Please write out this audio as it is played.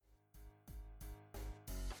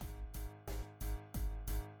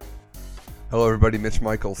Hello everybody, Mitch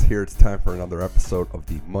Michaels here. It's time for another episode of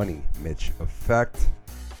the Money Mitch Effect.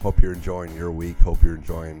 Hope you're enjoying your week. Hope you're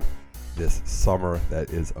enjoying this summer that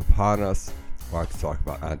is upon us. A lot to talk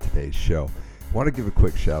about on today's show. I want to give a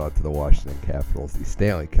quick shout out to the Washington Capitals, the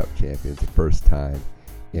Stanley Cup champions, the first time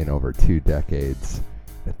in over 2 decades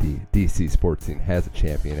that the DC sports scene has a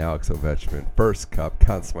champion. Alex Ovechkin, first cup,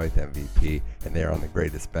 Conn Smythe MVP, and they are on the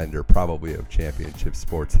greatest bender probably of championship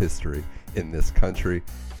sports history in this country.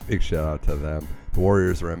 Big shout out to them. The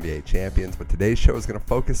Warriors are NBA champions, but today's show is going to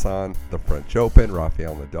focus on the French Open.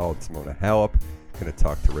 Rafael Nadal and Simona Halep. Going to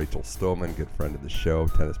talk to Rachel Stoneman, good friend of the show,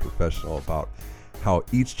 tennis professional, about how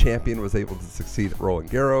each champion was able to succeed at Roland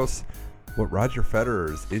Garros. What Roger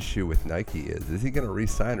Federer's issue with Nike is he going to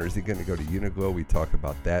re-sign or is he going to go to Uniqlo? We talk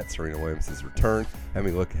about that, Serena Williams' return, and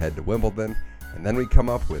we look ahead to Wimbledon. And then we come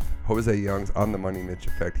up with Jose Youngs on the Money Mitch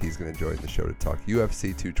Effect. He's going to join the show to talk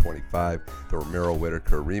UFC 225, the Romero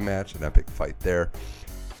Whittaker rematch, an epic fight there.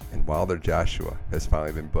 And Wilder Joshua has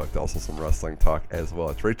finally been booked. Also some wrestling talk as well.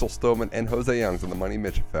 It's Rachel Stoneman and Jose Youngs on the Money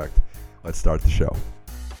Mitch Effect. Let's start the show.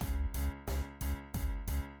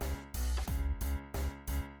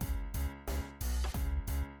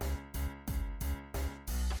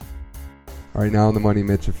 All right, now on the Money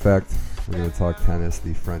Mitch Effect, we're going to talk tennis.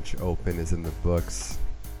 The French Open is in the books.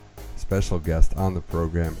 Special guest on the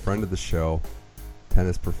program, friend of the show,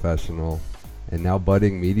 tennis professional, and now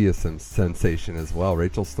budding media sensation as well.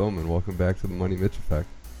 Rachel Stoneman, welcome back to the Money Mitch Effect.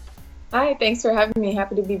 Hi, thanks for having me.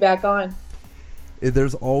 Happy to be back on.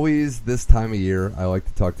 There's always this time of year. I like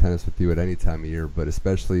to talk tennis with you at any time of year, but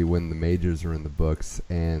especially when the majors are in the books.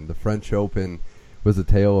 And the French Open was a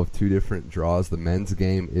tale of 2 different draws. The men's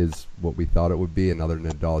game is what we thought it would be, another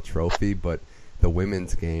Nadal trophy, but the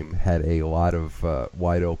women's game had a lot of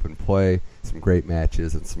wide open play, some great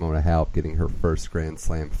matches, and Simona Halep getting her first Grand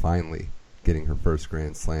Slam, finally getting her first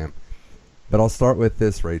Grand Slam. But I'll start with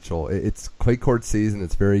this, Rachel. It's clay court season.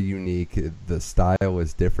 It's very unique. The style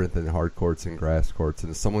is different than hard courts and grass courts.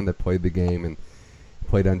 And as someone that played the game and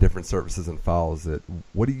played on different surfaces and follows it,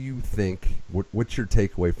 what do you think? What's your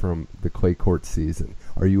takeaway from the clay court season?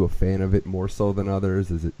 Are you a fan of it more so than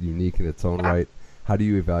others? Is it unique in its own right? How do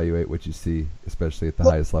you evaluate what you see, especially at the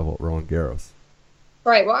highest level at Roland Garros?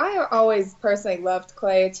 Right. Well, I always personally loved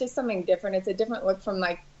clay. It's just something different. It's a different look from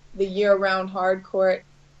like the year-round hard court.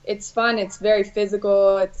 It's fun. It's very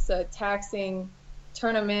physical. It's a taxing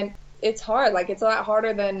tournament. It's hard. Like, it's a lot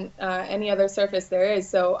harder than any other surface there is.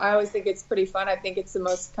 So I always think it's pretty fun. I think it's the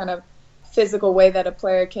most kind of physical way that a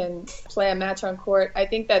player can play a match on court. I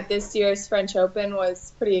think that this year's French Open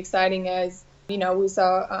was pretty exciting, as, you know, we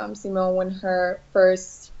saw Simone win her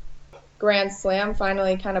first Grand Slam,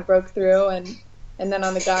 finally kind of broke through. And then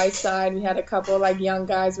on the guys' side, we had a couple like young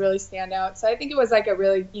guys really stand out. So I think it was like a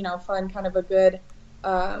really, fun, kind of a good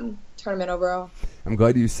tournament overall. I'm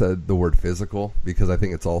glad you said the word physical, because I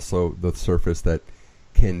think it's also the surface that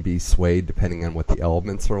can be swayed depending on what the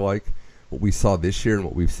elements are like. What we saw this year and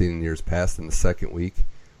what we've seen in years past in the second week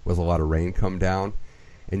was a lot of rain come down.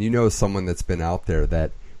 And you know, someone that's been out there,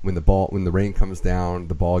 that when the rain comes down,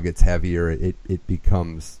 the ball gets heavier, it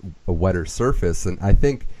becomes a wetter surface. And I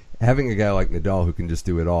think having a guy like Nadal who can just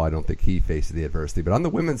do it all, I don't think he faces the adversity. But on the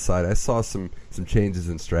women's side, I saw some changes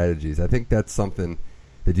in strategies. I think that's something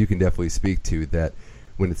that you can definitely speak to, that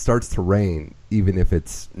when it starts to rain, even if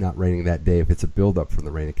it's not raining that day, if it's a build-up from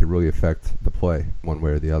the rain, it can really affect the play one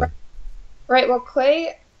way or the other. Right. Well,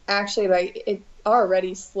 clay actually, it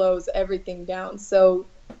already slows everything down. So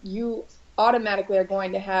you automatically are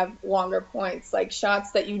going to have longer points, like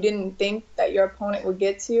shots that you didn't think that your opponent would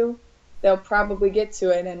get to, they'll probably get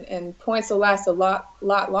to it, and points will last a lot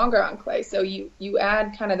longer on clay. So you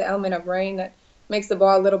add kind of the element of rain that makes the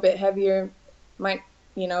ball a little bit heavier, might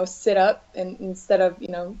sit up and instead of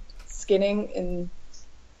skidding,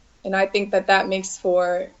 and I think that makes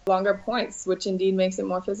for longer points, which indeed makes it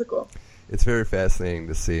more physical. It's very fascinating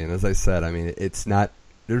to see, and as I said, I mean,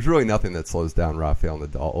 there's really nothing that slows down Rafael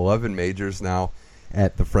Nadal. 11 majors now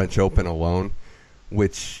at the French Open alone,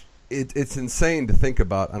 which it's insane to think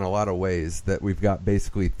about in a lot of ways, that we've got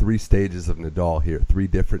basically 3 stages of Nadal here, 3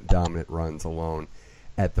 different dominant runs alone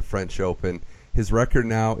at the French Open. His record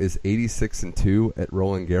now is 86-2 at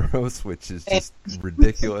Roland Garros, which is just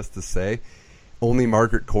ridiculous to say. Only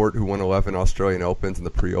Margaret Court, who won 11 Australian Opens in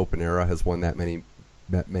the pre-Open era, has won that many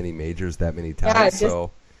majors that many times.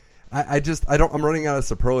 I'm running out of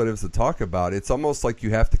superlatives to talk about. It's almost like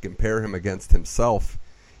you have to compare him against himself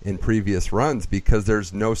in previous runs, because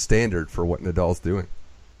there's no standard for what Nadal's doing.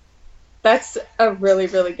 That's a really,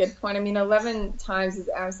 really good point. I mean, 11 times is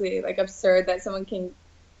absolutely absurd that someone can,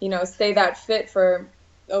 stay that fit for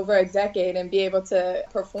over a decade and be able to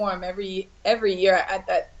perform every year at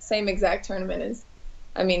that same exact tournament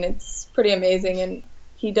it's pretty amazing. And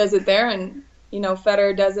he does it there, and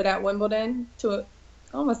Federer does it at Wimbledon to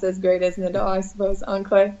almost as great as Nadal, I suppose, on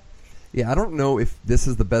clay. Yeah, I don't know if this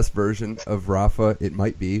is the best version of Rafa. It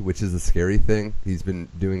might be, which is a scary thing. He's been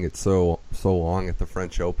doing it so long at the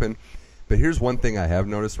French Open. But here's one thing I have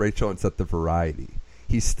noticed, Rachel, it's that the variety.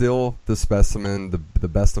 He's still the specimen, the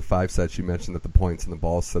best of 5 sets. You mentioned that the points and the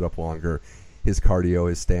balls sit up longer. His cardio,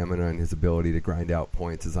 his stamina, and his ability to grind out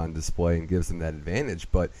points is on display and gives him that advantage.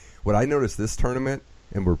 But what I noticed this tournament,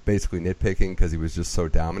 and we're basically nitpicking because he was just so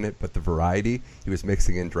dominant, but the variety, he was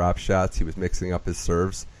mixing in drop shots, he was mixing up his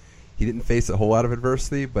serves. He didn't face a whole lot of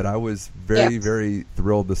adversity, but I was very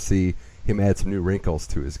thrilled to see him add some new wrinkles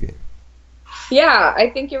to his game. Yeah, I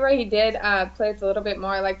think you're right. He did play with a little bit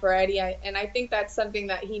more like variety, and I think that's something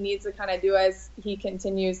that he needs to kind of do as he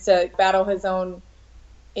continues to battle his own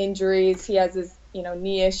injuries. He has his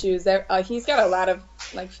knee issues. He's got a lot of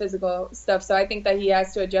physical stuff, so I think that he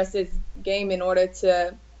has to adjust his game in order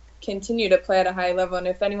to continue to play at a high level. And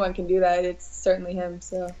if anyone can do that, it's certainly him.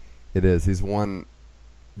 So it is. He's won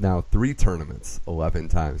now 3 tournaments 11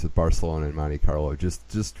 times with Barcelona and Monte Carlo.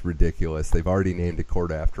 Just ridiculous. They've already named a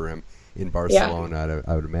court after him in Barcelona. Yeah.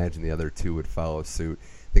 I would imagine the other 2 would follow suit.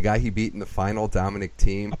 The guy he beat in the final, Dominic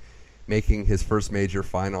Thiem, making his first major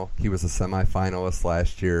final. He was a semifinalist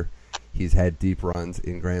last year. He's had deep runs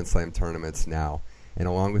in Grand Slam tournaments now. And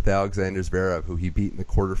along with Alexander Zverev, who he beat in the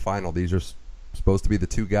quarterfinal, these are supposed to be the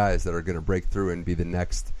 2 guys that are going to break through and be the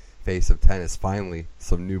next face of tennis. Finally,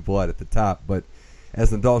 some new blood at the top. But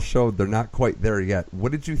as Nadal showed, they're not quite there yet.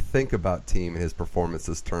 What did you think about Thiem and his performance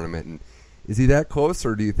this tournament? And is he that close,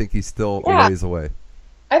 or do you think he's still a ways away?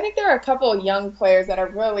 I think there are a couple of young players that are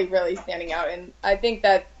really, really standing out. And I think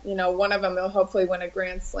that, one of them will hopefully win a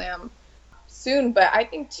Grand Slam soon. But I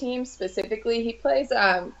think Thiem specifically, he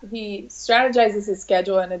strategizes his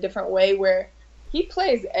schedule in a different way where he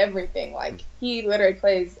plays everything. He literally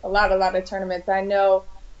plays a lot of tournaments. I know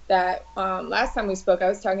that last time we spoke, I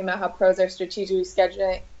was talking about how pros are strategically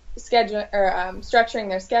structuring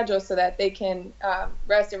their schedule so that they can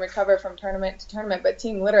rest and recover from tournament to tournament. But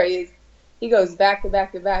Thiem literally he goes back to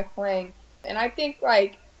back to back playing, and I think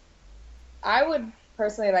I would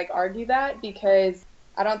personally argue that, because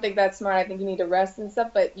I don't think that's smart. I think you need to rest and stuff,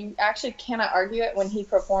 but you actually cannot argue it when he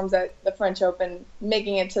performs at the French Open,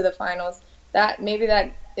 making it to the finals. That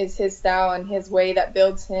is his style and his way that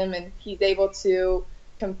builds him, and he's able to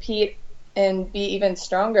compete and be even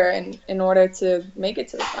stronger in order to make it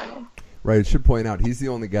to the final. Right. I should point out, he's the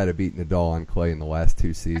only guy to beat Nadal on clay in the last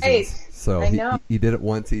 2 seasons. Right. So he did it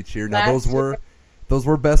once each year. Now those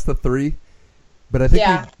were best of 3, but I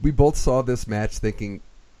think we both saw this match thinking,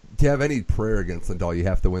 do you have any prayer against Nadal, you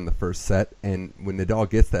have to win the first set. And when Nadal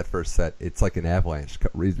gets that first set, it's like an avalanche.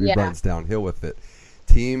 He runs downhill with it.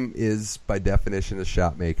 Thiem is by definition a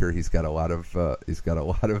shot maker. He's got a lot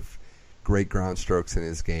of great ground strokes in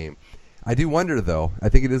his game. I do wonder, though, I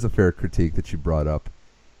think it is a fair critique that you brought up.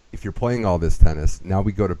 If you're playing all this tennis, now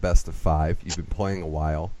we go to best of 5. You've been playing a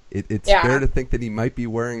while. It's fair to think that he might be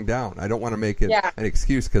wearing down. I don't want to make it an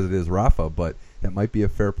excuse because it is Rafa, but that might be a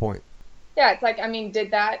fair point. Yeah,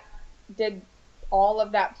 it's did all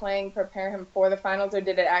of that playing prepare him for the finals, or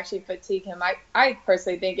did it actually fatigue him? I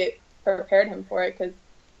personally think it prepared him for it, because if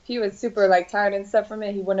he was super tired and stuff from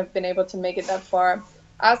it, he wouldn't have been able to make it that far.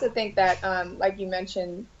 I also think that, like you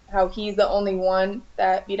mentioned, how he's the only one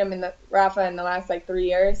that beat him Rafa in the last 3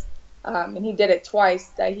 years, and he did it twice.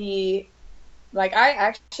 That I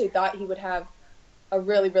actually thought he would have a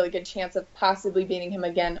really, really good chance of possibly beating him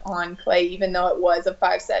again on clay, even though it was a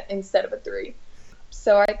 5-set instead of a 3.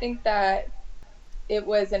 So I think that it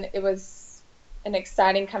was an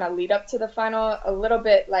exciting kind of lead up to the final. A little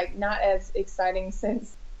bit not as exciting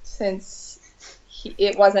since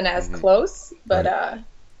it wasn't as close, but right.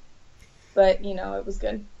 But it was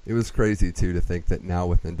good. It was crazy too to think that now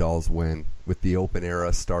with Nadal's win, with the Open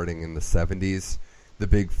era starting in the 70s, the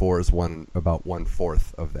Big Fours won about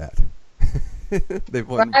 1/4 of that. They've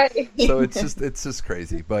won, right. So it's just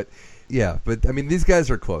crazy. But yeah, these guys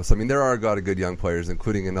are close. There are a lot of good young players,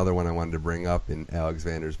 including another one I wanted to bring up in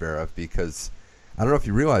Alexander Zverev, because I don't know if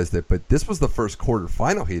you realized it, but this was the first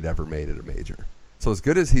quarterfinal he'd ever made at a major. So as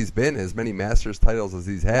good as he's been, as many Masters titles as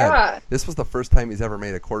he's had, this was the first time he's ever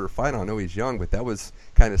made a quarterfinal. I know he's young, but that was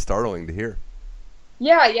kind of startling to hear.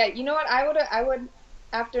 Yeah. You know what? I would.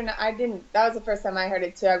 I didn't. That was the first time I heard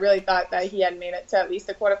it too. I really thought that he had made it to at least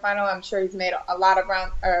a quarterfinal. I'm sure he's made a lot of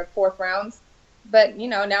fourth rounds, but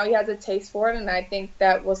now he has a taste for it, and I think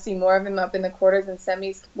that we'll see more of him up in the quarters and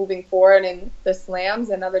semis moving forward in the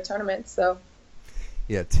slams and other tournaments. So.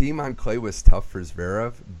 Yeah, team on clay was tough for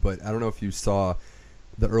Zverev, but I don't know if you saw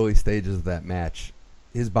the early stages of that match.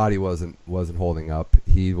 His body wasn't holding up.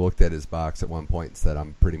 He looked at his box at one point and said,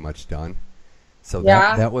 "I'm pretty much done." So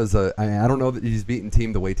that was I don't know that he's beaten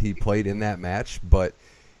team the way he played in that match, but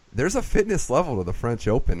there's a fitness level to the French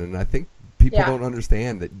Open, and I think people don't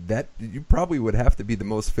understand that you probably would have to be the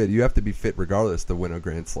most fit. You have to be fit regardless to win a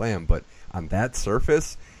Grand Slam, but on that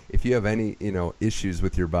surface, if you have any issues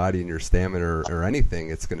with your body and your stamina or anything,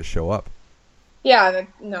 it's going to show up. Yeah,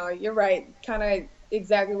 no, you're right. Kind of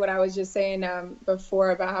exactly what I was just saying before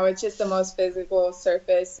about how it's just the most physical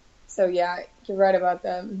surface. So yeah, you're right about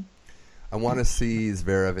that. I want to see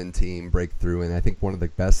Zverev and team break through, and I think one of the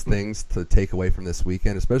best things to take away from this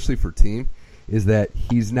weekend, especially for team, is that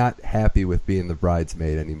he's not happy with being the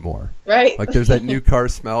bridesmaid anymore. Right. Like there's that new car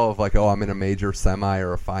smell of like, oh, I'm in a major semi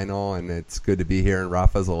or a final, and it's good to be here, and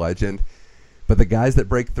Rafa's a legend. But the guys that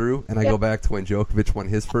break through, and I go back to when Djokovic won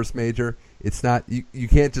his first major, it's not you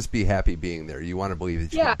can't just be happy being there. You want to believe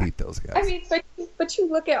that you can beat those guys. I mean, but you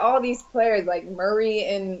look at all these players like Murray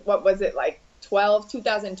in, what was it, like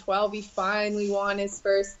 2012, he finally won his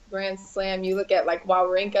first Grand Slam. You look at like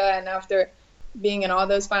Wawrinka, and after being in all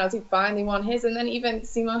those finals, he finally won his. And then even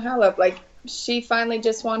Simone Halep, like she finally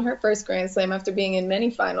just won her first Grand Slam after being in many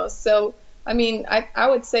finals. So, I mean, I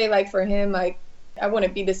would say like for him, like I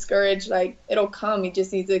wouldn't be discouraged. Like it'll come. He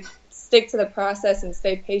just needs to stick to the process and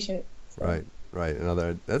stay patient. So.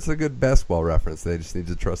 Right. That's a good basketball reference. They just need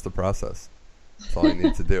to trust the process. That's all you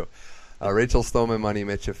need to do. Rachel Stoneman, Money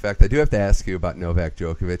Mitch Effect. I do have to ask you about Novak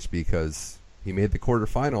Djokovic because he made the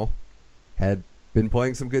quarterfinal, had been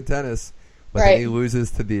playing some good tennis, but then he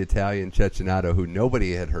loses to the Italian Cecchinato, who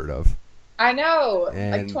nobody had heard of. I know,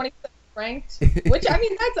 like 27th ranked, which I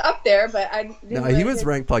mean that's up there, but I didn't he was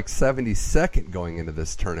ranked like 72nd going into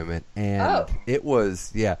this tournament, and it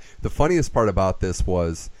was the funniest part about this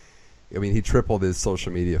was, I mean, he tripled his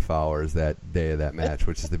social media followers that day of that match,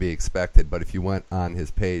 which is to be expected. But if you went on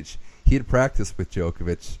his page, he had practiced with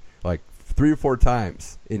Djokovic like 3 or 4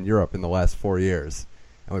 times in Europe in the last 4 years.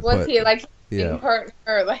 And was he like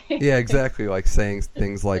partner? Like yeah, exactly. Like saying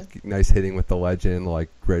things like nice hitting with the legend, like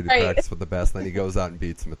great practice with the best. Then he goes out and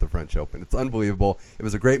beats him at the French Open. It's unbelievable. It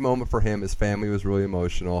was a great moment for him. His family was really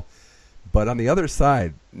emotional. But on the other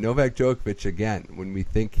side, Novak Djokovic, again, when we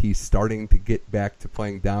think he's starting to get back to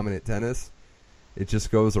playing dominant tennis, it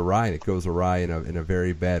just goes awry, and it goes awry in a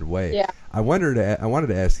very bad way. Yeah. I wanted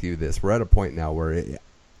to ask you this. We're at a point now where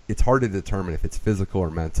it's hard to determine if it's physical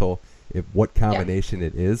or mental, what combination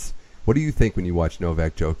it is. What do you think when you watch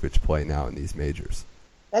Novak Djokovic play now in these majors?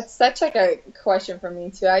 That's such like a question for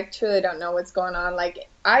me too. I truly don't know what's going on. Like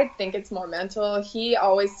I think it's more mental. He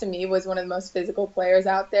always, to me, was one of the most physical players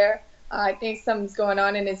out there. I think something's going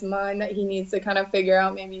on in his mind that he needs to kind of figure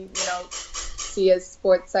out, maybe, see a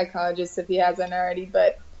sports psychologist if he hasn't already.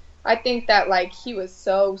 But I think that, like, he was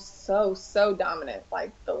so dominant,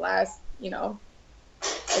 like, the last,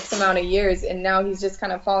 X amount of years. And now he's just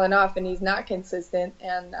kind of fallen off and he's not consistent.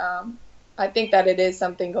 And I think that it is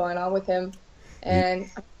something going on with him. And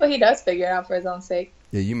he does figure it out for his own sake.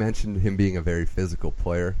 Yeah, you mentioned him being a very physical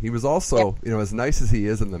player. He was also, as nice as he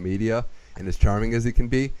is in the media and as charming as he can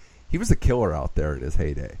be, he was a killer out there in his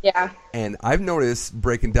heyday. Yeah. And I've noticed,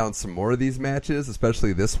 breaking down some more of these matches,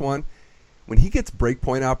 especially this one, when he gets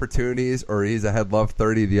breakpoint opportunities or he's ahead love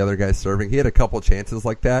 30, the other guy's serving, he had a couple chances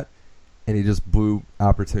like that, and he just blew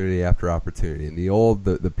opportunity after opportunity. And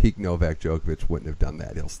the peak Novak Djokovic wouldn't have done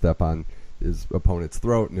that. He'll step on his opponent's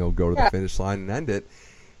throat, and he'll go to the finish line and end it.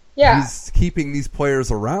 Yeah. He's keeping these players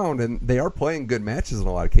around, and they are playing good matches in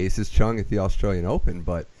a lot of cases. Chung at the Australian Open,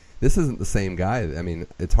 but this isn't the same guy. I mean,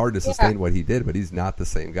 it's hard to sustain what he did, but he's not the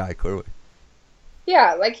same guy, clearly.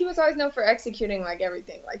 Yeah, like he was always known for executing like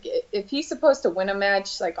everything. Like if he's supposed to win a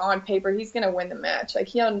match, like on paper, he's gonna win the match. Like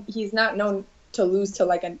he's not known to lose to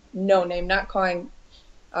like a no name. Not calling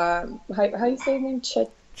how you say his name?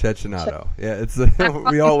 Cecchinato. Yeah, it's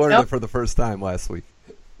we all learned it for the first time last week.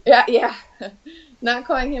 Yeah. Not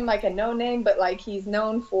calling him like a no name, but like he's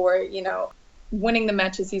known for winning the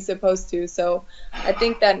matches he's supposed to. So I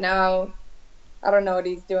think that now, I don't know what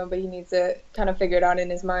he's doing, but he needs to kind of figure it out in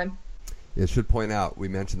his mind. Yeah, I should point out, we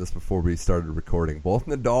mentioned this before we started recording, both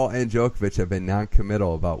Nadal and Djokovic have been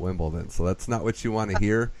non-committal about Wimbledon, so that's not what you want to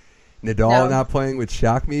hear. Nadal not playing would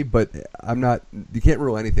shock me, but you can't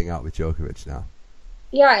rule anything out with Djokovic now.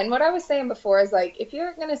 Yeah, and what I was saying before is, like, if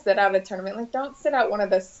you're going to sit out a tournament, like, don't sit out one of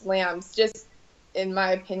the slams, just in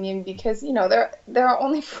my opinion, because, there are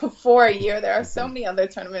only 4 a year. There are so many other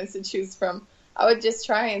tournaments to choose from. I would just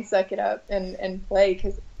try and suck it up and play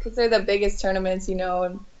because they're the biggest tournaments,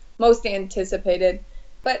 and most anticipated.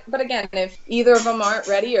 But again, if either of them aren't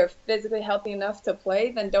ready or physically healthy enough to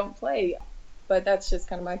play, then don't play. But that's just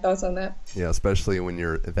kind of my thoughts on that. Yeah, especially when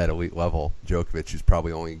you're at that elite level. Djokovic, who's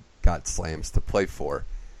probably only got slams to play for.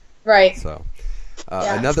 Right. So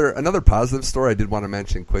Yeah. another positive story I did want to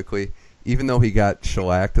mention quickly. Even though he got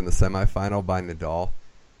shellacked in the semifinal by Nadal,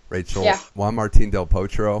 Rachel, Yeah. Juan Martín del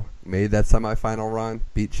Potro made that semifinal run,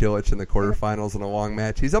 beat Cilic in the quarterfinals in a long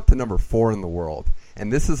match. He's up to number 4 in the world.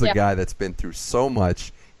 And this is a guy that's been through so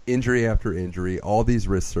much, injury after injury, all these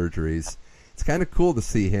wrist surgeries. It's kind of cool to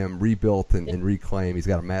see him rebuilt and reclaim. He's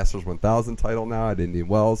got a Masters 1000 title now at Indian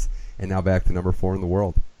Wells, and now back to number 4 in the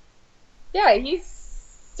world. Yeah, he's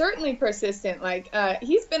certainly persistent. Like,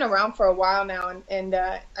 he's been around for a while now, and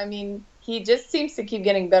I mean, he just seems to keep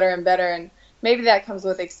getting better and better, and maybe that comes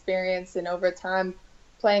with experience and over time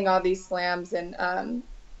playing all these slams, and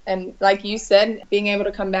like you said, being able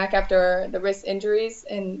to come back after the wrist injuries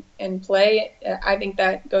and play. I think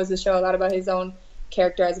that goes to show a lot about his own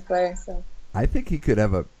character as a player. So I think he could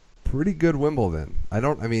have a pretty good Wimbledon. I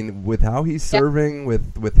mean, with how he's serving,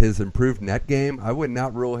 with his improved net game, I would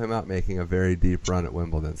not rule him out making a very deep run at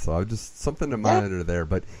Wimbledon. So I just something to monitor there.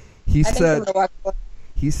 But he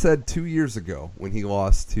said 2 years ago when he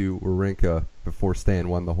lost to Wawrinka before Stan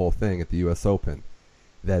won the whole thing at the U.S. Open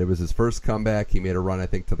that it was his first comeback. He made a run, I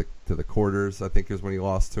think, to the quarters. I think is when he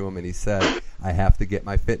lost to him, and he said, "I have to get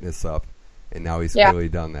my fitness up." And now he's clearly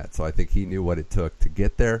done that. So I think he knew what it took to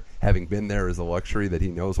get there. Having been there is a luxury that he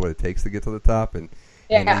knows what it takes to get to the top, and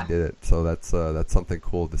he did it. So that's something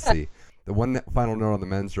cool to see. The one final note on the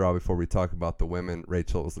men's draw before we talk about the women,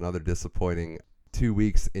 Rachel, was another disappointing 2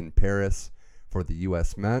 weeks in Paris for the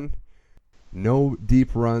U.S. men. No deep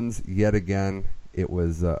runs yet again. It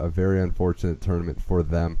was a very unfortunate tournament for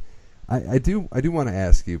them. I do want to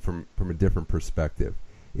ask you from a different perspective.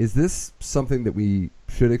 Is this something that we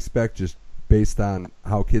should expect just based on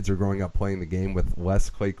how kids are growing up playing the game with less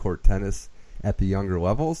clay court tennis at the younger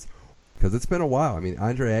levels? Because it's been a while. I mean,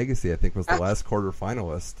 Andre Agassi, I think, was the last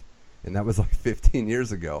quarterfinalist, and that was like 15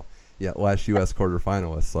 years ago, yet last U.S.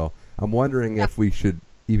 quarterfinalist. So I'm wondering if we should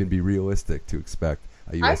even be realistic to expect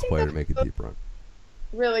a U.S. player to make a deep run.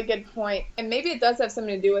 Really good point. And maybe it does have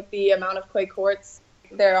something to do with the amount of clay courts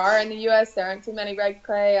there are in the U.S. There aren't too many red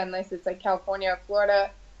clay unless it's like California or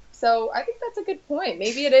Florida. So I think that's a good point.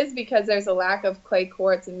 Maybe it is because there's a lack of clay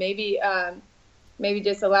courts and maybe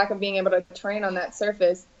just a lack of being able to train on that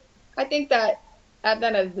surface. I think that at the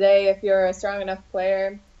end of the day, if you're a strong enough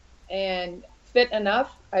player and fit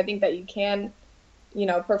enough, I think that you can,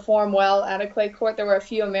 perform well at a clay court. There were a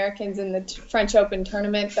few Americans in the French Open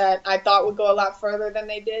tournament that I thought would go a lot further than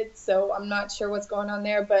they did. So I'm not sure what's going on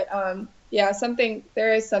there. But,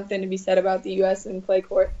 there is something to be said about the U.S. and clay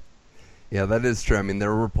court. Yeah, that is true. I mean,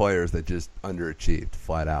 there were players that just underachieved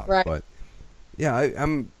flat out. Right. But, yeah,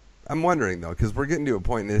 I'm wondering, though, because we're getting to a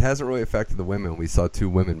point, and it hasn't really affected the women. We saw 2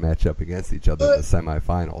 women match up against each other in the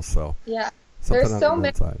semifinals. So yeah, something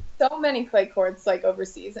there's on so many clay courts like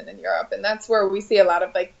overseas and in Europe, and that's where we see a lot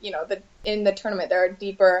of in the tournament there are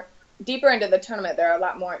deeper into the tournament there are a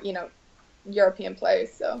lot more European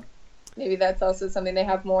players. So maybe that's also something they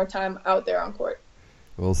have more time out there on court.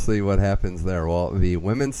 We'll see what happens there. Well, the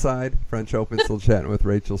women's side, French Open, still chatting with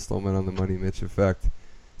Rachel Stillman on the Money Mitch Effect.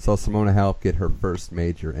 Saw Simona Halep get her first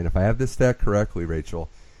major. And if I have this stat correctly, Rachel,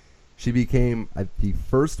 she became the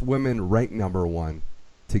first woman ranked number 1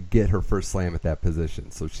 to get her first slam at that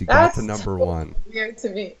position. So she got to number 1. Weird to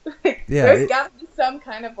me. There's got to be some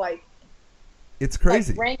kind of it's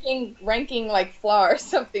crazy. Ranking like flaw or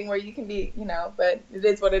something where you can be, but it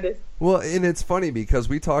is what it is. Well, and it's funny because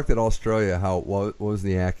we talked at Australia how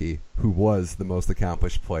Wozniacki, who was the most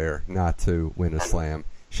accomplished player not to win a slam,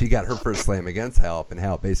 she got her first slam against Halep, and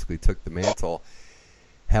Halep basically took the mantle.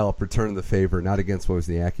 Halep returned the favor, not against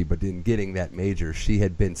Wozniacki, but in getting that major. She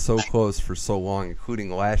had been so close for so long, including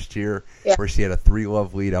last year, where she had a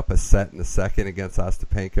 3-love lead up a set in the second against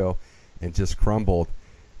Ostapenko and just crumbled.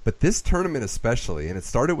 But this tournament especially, and it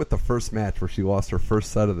started with the first match where she lost her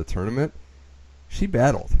first set of the tournament, she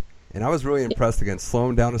battled. And I was really impressed against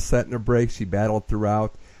slowing down a set and a break. She battled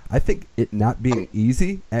throughout. I think it not being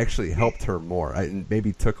easy actually helped her more. And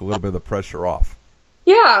maybe took a little bit of the pressure off.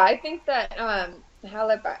 Yeah, I think that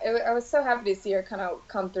Halep, I was so happy to see her kind of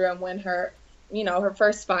come through and win her, her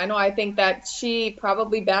first final. I think that she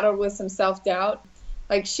probably battled with some self-doubt.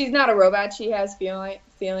 Like, she's not a robot. She has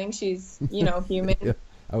feelings. She's, human. Yeah.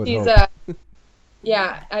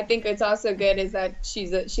 I think it's also good is that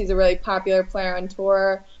she's a really popular player on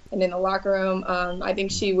tour and in the locker room. I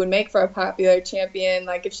think she would make for a popular champion,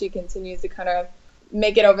 like if she continues to kind of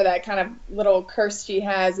make it over that kind of little curse she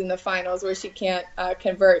has in the finals where she can't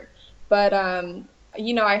convert. But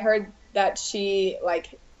I heard that she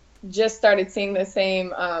just started seeing the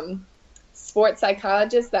same sports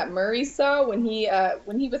psychologist that Murray saw when he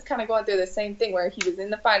was kind of going through the same thing where he was in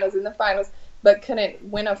the finals, but couldn't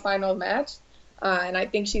win a final match. And I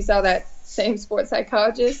think she saw that same sports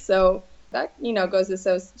psychologist. So that, goes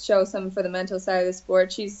to show something for the mental side of the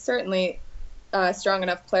sport. She's certainly a strong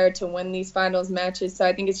enough player to win these finals matches. So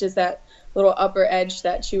I think it's just that little upper edge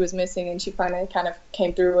that she was missing, and she finally kind of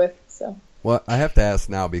came through with. So. Well, I have to ask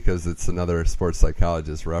now because it's another sports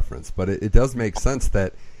psychologist reference, but it does make sense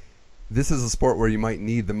that this is a sport where you might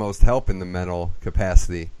need the most help in the mental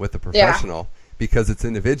capacity with the professional because it's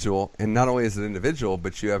individual, and not only is it individual,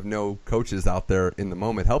 but you have no coaches out there in the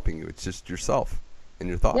moment helping you. It's just yourself and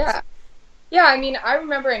your thoughts. Yeah. I mean, I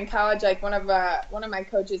remember in college, one of my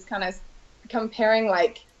coaches kind of comparing,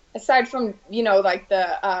 aside from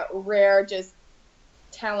the rare just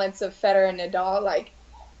talents of Federer and Nadal,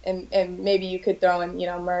 and maybe you could throw in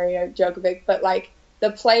Murray or Djokovic, but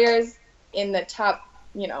the players in the top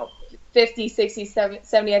 50, 60,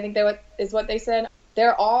 70, I think is what they said.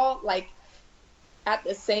 They're all at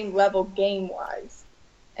the same level game wise,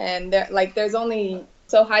 and there's only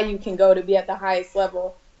so high you can go to be at the highest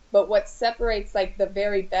level. But what separates the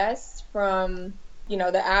very best from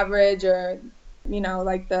the average or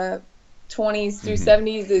the 20s through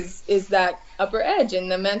 70s is that upper edge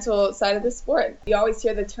and the mental side of the sport. You always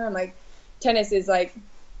hear the term tennis is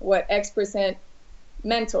X%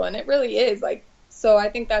 mental, and it really is so I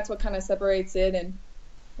think that's what kind of separates it,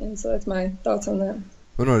 and so that's my thoughts on that.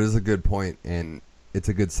 Well, no, it is a good point, and it's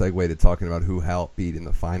a good segue to talking about who Halep beat in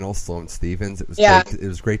the finals, Sloane Stephens. It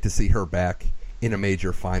was great to see her back in a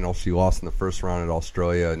major final. She lost in the first round at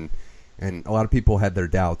Australia, and a lot of people had their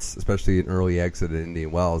doubts, especially an early exit at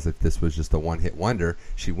Indian Wells, if this was just a one-hit wonder.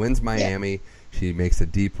 She wins Miami. Yeah. She makes a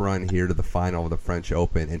deep run here to the final of the French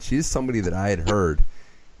Open, and she's somebody that I had heard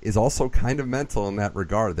is also kind of mental in that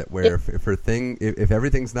regard, that where if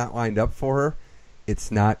everything's not lined up for her, it's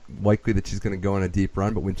not likely that she's going to go on a deep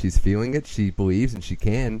run, but when she's feeling it, she believes, and she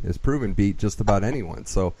has proven, beat just about anyone.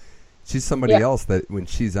 So she's somebody else that when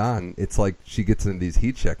she's on, it's like she gets into these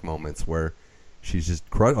heat check moments where she's just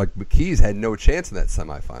crushed. McKees had no chance in that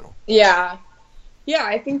semifinal. Yeah,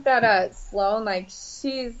 I think that Sloane,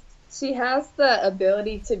 she has the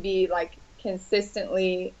ability to be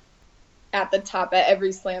consistently at the top at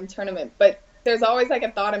every slam tournament, but there's always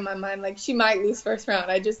a thought in my mind she might lose first round.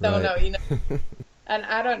 I just don't know, and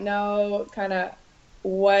I don't know kind of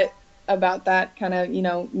what about that kind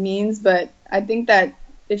of means, but I think that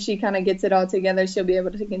if she kind of gets it all together, she'll be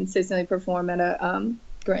able to consistently perform at a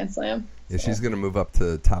Grand Slam. Yeah, she's going to move up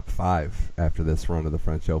to top 5 after this run of the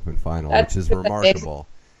French Open final, which is remarkable.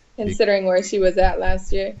 Considering where she was at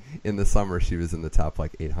last year. In the summer, she was in the top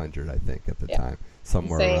 800, I think, at the time,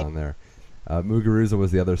 somewhere around there. Muguruza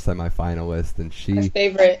was the other semifinalist, and my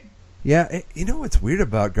favorite. Yeah, what's weird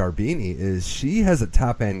about Garbini is she has a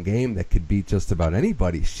top-end game that could beat just about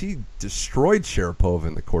anybody. She destroyed Sharapova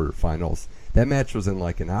in the quarterfinals. That match was in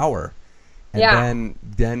an hour. And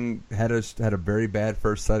then had a very bad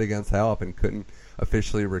first set against Halep and couldn't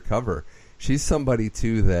officially recover. She's somebody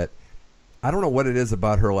too that I don't know what it is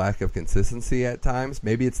about her lack of consistency at times.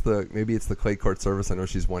 Maybe it's the clay court service. I know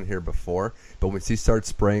she's won here before, but when she starts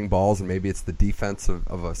spraying balls, and maybe it's the defense of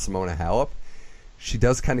a Simona Halep, she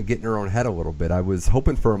does kind of get in her own head a little bit. I was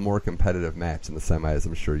hoping for a more competitive match in the semis.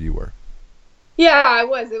 I'm sure you were. Yeah, I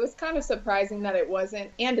was. It was kind of surprising that it wasn't,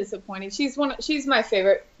 and disappointing. She's my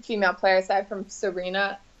favorite female player aside from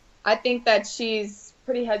Serena. I think that she's a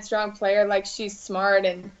pretty headstrong player. She's smart,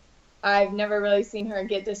 and I've never really seen her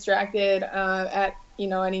get distracted at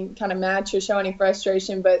any kind of match or show any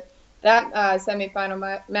frustration. But that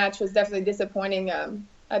semifinal match was definitely disappointing.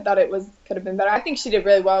 I thought could have been better. I think she did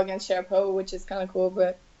really well against Sharapova, which is kind of cool.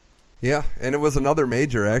 But yeah, and it was another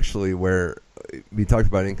major actually where we talked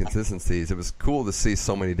about inconsistencies. It was cool to see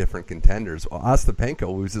so many different contenders. Well,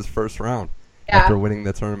 Ostapenko was his first round after winning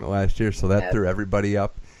the tournament last year, so that threw everybody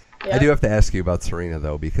up. Yep. I do have to ask you about Serena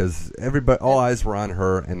though, because all eyes were on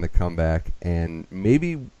her and the comeback, and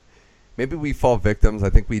maybe we fall victims. I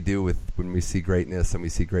think we do when we see greatness, and we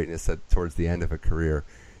see greatness towards the end of a career.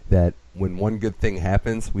 That when one good thing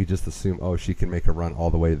happens, we just assume, she can make a run all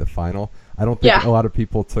the way to the final. I don't think a lot of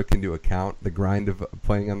people took into account the grind of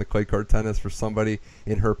playing on the clay court tennis for somebody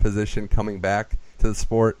in her position coming back to the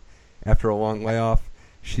sport after a long layoff.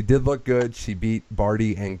 She did look good. She beat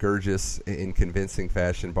Barty and Gurgis in convincing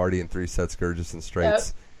fashion. Barty in 3 sets, Gurgis in straights.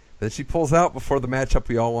 Yep. Then she pulls out before the matchup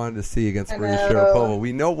we all wanted to see against Maria Sharapova.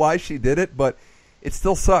 We know why she did it, but it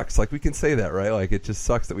still sucks. We can say that, right? It just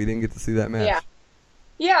sucks that we didn't get to see that match.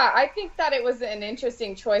 Yeah, I think that it was an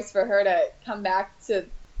interesting choice for her to come back to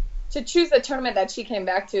choose the tournament that she came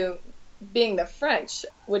back to, being the French,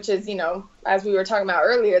 which is, as we were talking about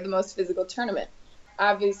earlier, the most physical tournament.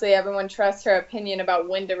 Obviously, everyone trusts her opinion about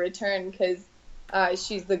when to return because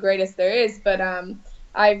she's the greatest there is. But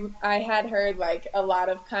I had heard like a lot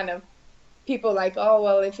of kind of people like, oh,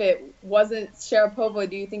 well, if it wasn't Sharapova,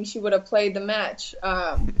 do you think she would have played the match?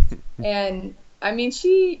 And I mean,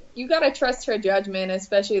 you got to trust her judgment,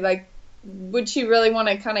 especially like, would she really want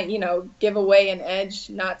to kind of, give away an edge,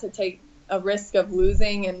 not to take a risk of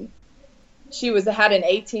losing? And she had an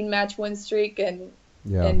 18-match win streak,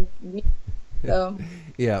 so.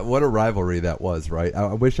 Yeah, what a rivalry that was, right?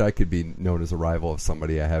 I wish I could be known as a rival of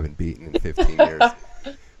somebody I haven't beaten in 15 years.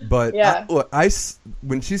 But yeah.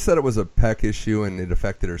 When she said it was a pec issue and it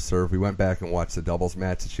affected her serve, we went back and watched the doubles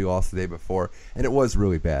match that she lost the day before, and it was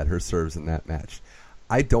really bad, her serves in that match.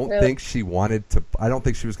 I don't think she wanted to. I don't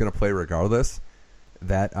think she was going to play regardless.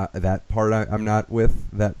 That part I'm not with,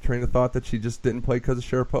 that train of thought that she just didn't play because of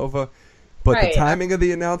Sharapova. But the timing of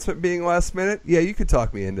the announcement being last minute, yeah, you could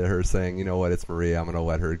talk me into her saying, you know what, it's Maria, I'm going to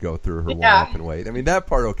let her go through her warm-up and wait. I mean, that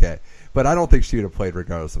part, okay. But I don't think she would have played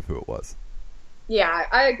regardless of who it was. Yeah,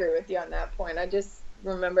 I agree with you on that point. I just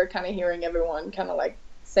remember kind of hearing everyone kind of like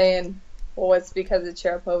saying, well, it's because of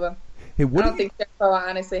Sharapova. Hey, I don't think Sharapova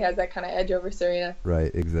honestly has that kind of edge over Serena. Right,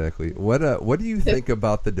 exactly. What do you think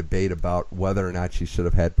about the debate about whether or not she should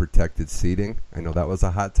have had protected seeding? I know that was a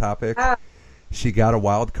hot topic. She got a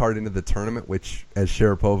wild card into the tournament, which, as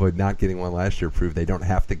Sharapova not getting one last year proved, they don't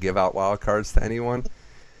have to give out wild cards to anyone.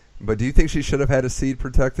 But do you think she should have had a seed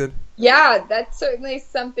protected? Yeah, that's certainly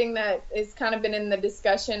something that has kind of been in the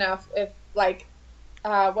discussion of if, like,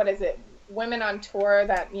 what is it, women on tour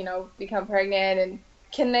that, become pregnant, and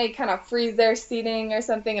can they kind of freeze their seeding or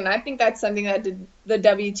something? And I think that's something that the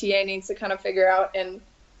WTA needs to kind of figure out and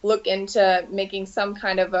look into making some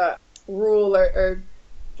kind of a rule or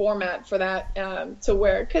format for that to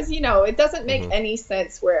where, because, it doesn't make any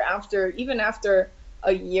sense where even after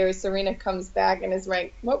a year, Serena comes back and is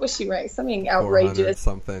ranked, what was she ranked? Something outrageous.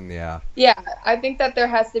 Something, yeah. Yeah, I think that there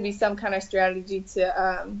has to be some kind of strategy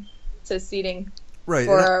to seeding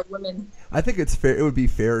for women. I think it's fair. It would be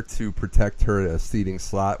fair to protect her a seeding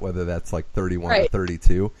slot, whether that's like 31 or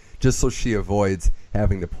 32, just so she avoids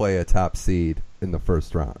having to play a top seed in the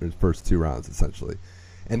first two rounds, essentially.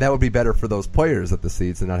 And that would be better for those players at the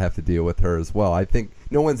seeds and not have to deal with her as well. I think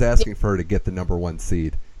no one's asking for her to get the number one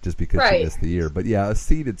seed just because she missed the year. But yeah, a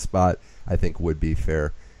seeded spot I think would be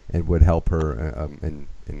fair and would help her and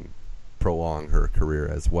prolong her career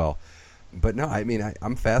as well. But no, I mean,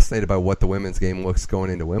 I'm fascinated by what the women's game looks going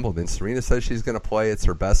into Wimbledon. Serena says she's going to play. It's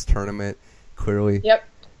her best tournament, clearly. Yep.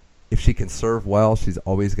 If she can serve well, she's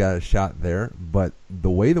always got a shot there. But the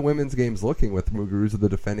way the women's game's looking with Muguruza, the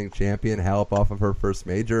defending champion, Halep off of her first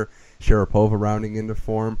major, Sharapova rounding into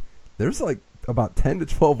form, there's like about 10 to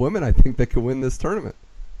 12 women I think that could win this tournament.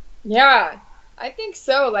 Yeah, I think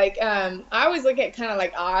so. Like, I always look at kind of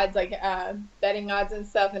like odds, like betting odds and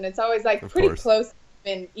stuff, and it's always like pretty close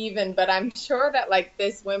and even. But I'm sure that like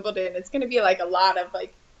this Wimbledon, it's going to be like a lot of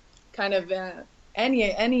like kind of any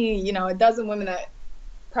a dozen women that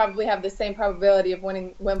probably have the same probability of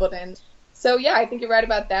winning Wimbledon. So yeah, I think you're right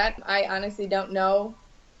about that. I honestly don't know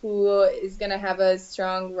who is going to have a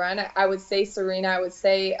strong run. I would say Serena. I would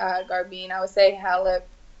say Garbine. I would say Halep.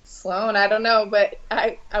 Sloane, I don't know, but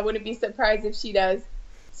I wouldn't be surprised if she does.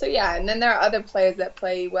 So yeah, and then there are other players that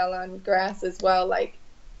play well on grass as well, like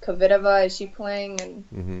Kvitova. Is she playing?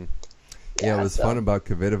 And yeah, it was fun about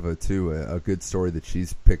Kvitova too. A good story that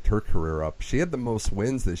she's picked her career up. She had the most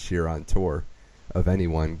wins this year on tour of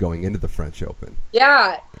anyone going into the French Open.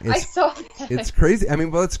 Yeah, I saw that. It's crazy. I mean,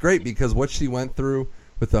 well, it's great because what she went through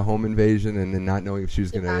with the home invasion and then not knowing if she was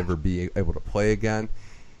going to ever be able to play again.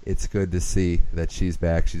 It's good to see that she's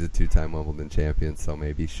back. She's a two-time Wimbledon champion, so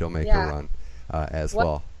maybe she'll make a run as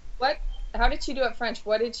well. How did she do at French?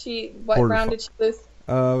 What round did she lose?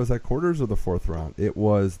 Was that quarters or the fourth round? It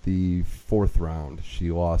was the fourth round. She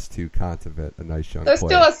lost to Kontaveit, a nice young player. So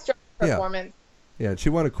still a strong performance. Yeah, and she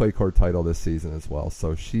won a clay court title this season as well.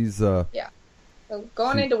 So she's So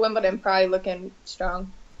going into Wimbledon, probably looking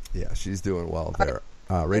strong. Yeah, she's doing well there.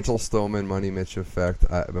 Rachel Stillman, Money Mitch Effect.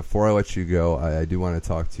 Before I let you go, I do want to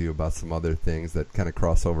talk to you about some other things that kind of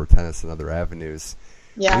cross over tennis and other avenues.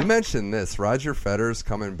 Yeah. We mentioned this. Roger Federer's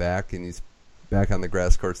coming back, and he's back on the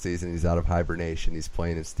grass court season. He's out of hibernation. He's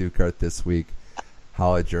playing in Stuttgart this week,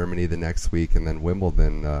 Halle, Germany the next week, and then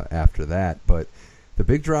Wimbledon after that. But the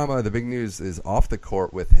big drama, the big news is off the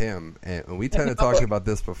court with him, and we kind of talked about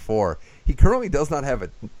this before. He currently does not have a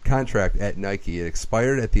contract at Nike. It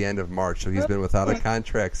expired at the end of March, so he's been without a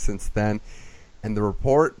contract since then. And the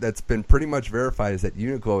report that's been pretty much verified is that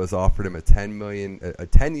Uniqlo has offered him a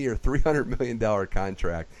 10-year, $300 million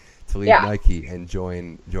contract to leave Nike and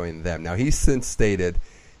join them. Now, he's since stated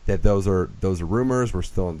that those are rumors. We're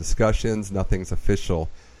still in discussions. Nothing's official,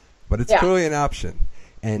 but it's clearly an option.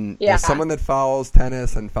 And as someone that follows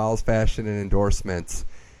tennis and follows fashion and endorsements,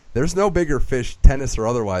 there's no bigger fish, tennis or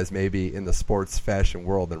otherwise, maybe in the sports fashion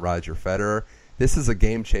world than Roger Federer. This is a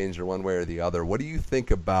game changer one way or the other. What do you think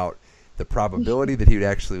about the probability that he would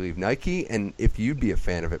actually leave Nike, and if you'd be a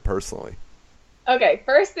fan of it personally? Okay,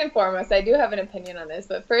 first and foremost, I do have an opinion on this,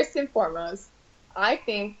 but first and foremost, I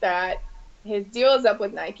think that his deal is up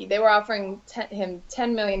with Nike. They were offering him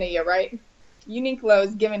 $10 million a year, right? Uniqlo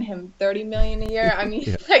is giving him $30 million a year. I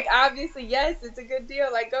mean, like, obviously, yes, it's a good deal.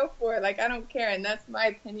 Like, go for it. Like, I don't care. And that's my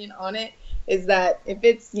opinion on it, is that if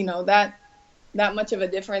it's, that much of a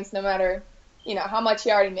difference, no matter, how much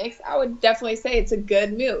he already makes, I would definitely say it's a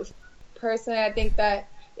good move. Personally, I think that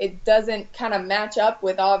it doesn't kind of match up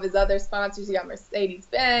with all of his other sponsors. You got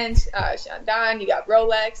Mercedes-Benz, Chandon, you got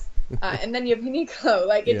Rolex, and then you have Uniqlo.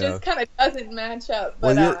 Like, it just kind of doesn't match up.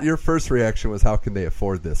 But, well, your first reaction was, how can they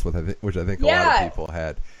afford this? Which I think a lot of people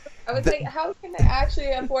had. I would say, how can they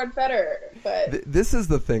actually afford Federer? But this is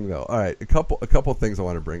the thing, though. All right, a couple things I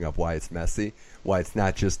want to bring up why it's messy, why it's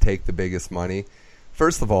not just take the biggest money.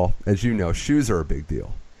 First of all, as you know, shoes are a big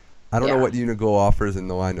deal. I don't know what Uniqlo offers in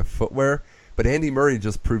the line of footwear, but Andy Murray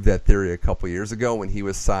just proved that theory a couple years ago when he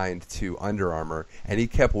was signed to Under Armour, and he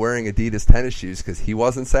kept wearing Adidas tennis shoes because he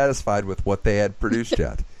wasn't satisfied with what they had produced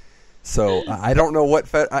yet. So I don't know what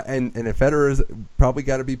and if Federer's probably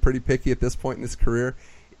got to be pretty picky at this point in his career.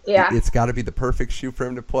 It's got to be the perfect shoe for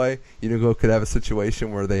him to play. Uniqlo could have a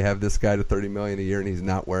situation where they have this guy to $30 million a year and he's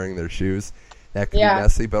not wearing their shoes. That could be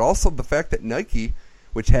messy. But also the fact that Nike,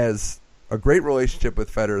 which has a great relationship with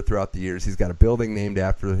Federer throughout the years. He's got a building named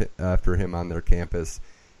after him on their campus.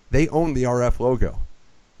 They own the RF logo.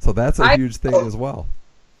 So that's a huge thing as well.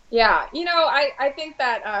 Yeah. I think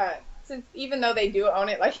that since even though they do own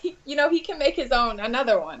it, like, he can make his own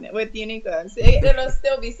another one with Uniqlo. So it'll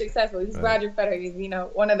still be successful. He's Roger Federer. He's,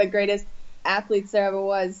 one of the greatest athletes there ever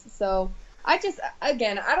was. So I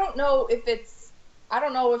don't know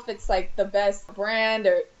if it's like the best brand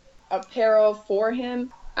or apparel for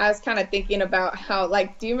him. I was kind of thinking about how,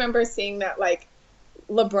 like, do you remember seeing that, like,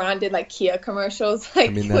 LeBron did, like, Kia commercials?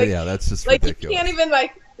 Like, that's just like, ridiculous. You can't even,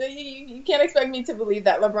 like, you can't expect me to believe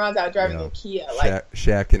that LeBron's out driving a Kia. Like,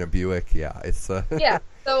 Shaq in a Buick, it's... Yeah,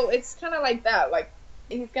 so it's kind of like that. Like,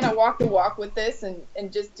 he's going to walk the walk with this and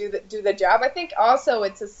just do the job. I think also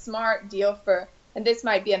it's a smart deal and this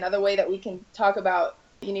might be another way that we can talk about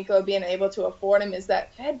Uniqlo being able to afford him, is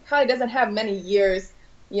that Fed probably doesn't have many years,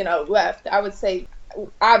 left. I would say,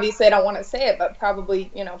 obviously I don't want to say it, but probably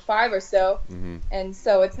 5 or so. Mm-hmm. And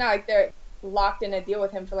so it's not like they're locked in a deal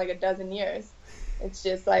with him for like a dozen years. It's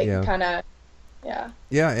just like kind of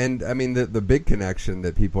and I mean the big connection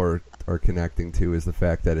that people are connecting to is the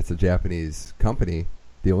fact that it's a Japanese company.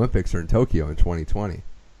 The Olympics are in Tokyo in 2020,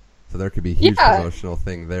 so there could be a huge promotional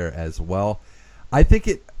thing there as well. I think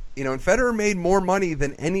and Federer made more money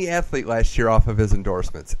than any athlete last year off of his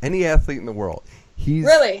endorsements. Any athlete in the world. He's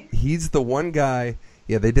the one guy.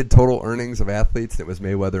 Yeah, they did total earnings of athletes, and it was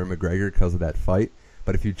Mayweather and McGregor because of that fight.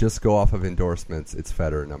 But if you just go off of endorsements, it's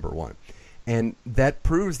Federer number one. And that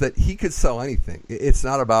proves that he could sell anything. It's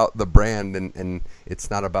not about the brand, and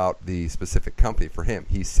it's not about the specific company for him.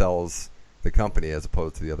 He sells the company as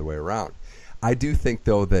opposed to the other way around. I do think,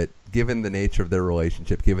 though, that given the nature of their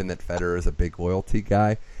relationship, given that Federer is a big loyalty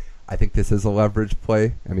guy, I think this is a leverage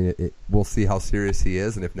play. I mean, we'll see how serious he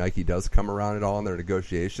is and if Nike does come around at all in their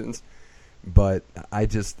negotiations. But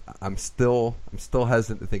I'm still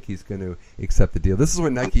hesitant to think he's going to accept the deal. This is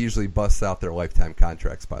when Nike usually busts out their lifetime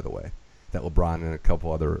contracts, by the way, that LeBron and a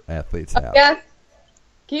couple other athletes have. Yeah.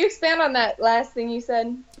 Can you expand on that last thing you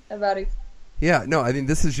said about it? Yeah, no, I mean,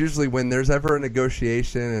 this is usually when there's ever a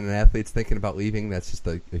negotiation and an athlete's thinking about leaving that's just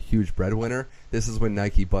a huge breadwinner. This is when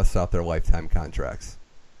Nike busts out their lifetime contracts.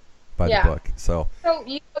 By the book. So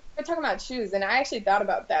we're talking about shoes, and I actually thought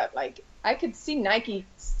about that. Like, I could see Nike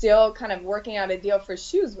still kind of working out a deal for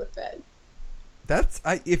shoes with Fed.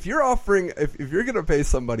 If you're offering, if you're going to pay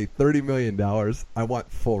somebody $30 million, I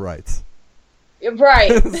want full rights.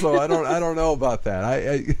 Right. So I don't know about that.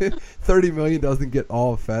 $30 million doesn't get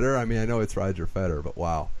all of Federer. I mean, I know it's Roger Federer, but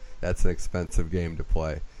wow, that's an expensive game to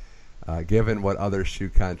play. Given what other shoe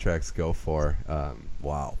contracts go for,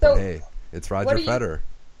 wow. So, but hey, it's Roger Federer.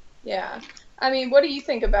 Yeah. I mean, what do you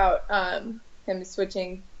think about him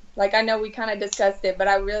switching? Like, I know we kind of discussed it, but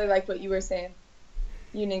I really liked what you were saying.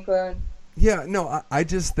 Uniqlo. Yeah, no, I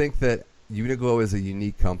just think that Uniqlo is a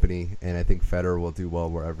unique company, and I think Federer will do well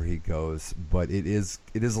wherever he goes. But it is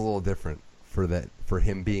a little different for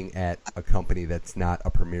him being at a company that's not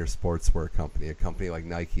a premier sportswear company, a company like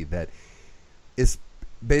Nike that is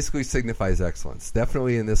basically signifies excellence.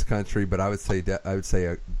 Definitely in this country, but I would say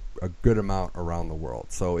a good amount around the world.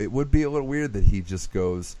 So it would be a little weird that he just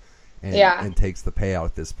goes and takes the payout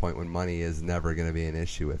at this point when money is never going to be an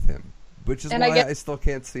issue with him, which is why I still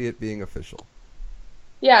can't see it being official.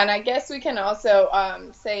 Yeah, and I guess we can also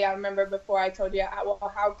say, I remember before I told you,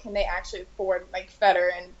 how can they actually afford like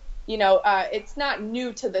Federer? And, it's not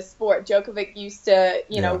new to the sport. Djokovic used to,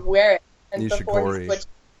 wear it. And before he switched.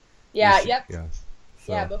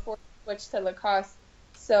 Yeah, before he switched to Lacoste.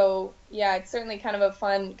 So, yeah, it's certainly kind of a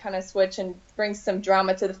fun kind of switch and brings some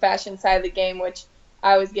drama to the fashion side of the game, which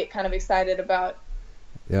I always get kind of excited about.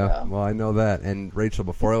 Yeah, so. Well, I know that. And, Rachel,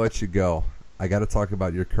 before I let you go, I got to talk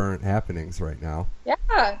about your current happenings right now.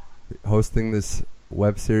 Yeah. Hosting this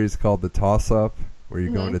web series called The Toss-Up, where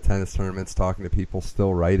you're going to tennis tournaments, talking to people,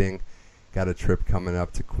 still writing. Got a trip coming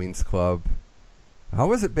up to Queen's Club.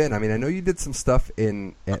 How has it been? I mean, I know you did some stuff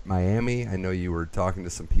at Miami. I know you were talking to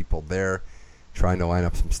some people there, trying to line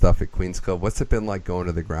up some stuff at Queen's Club. What's it been like going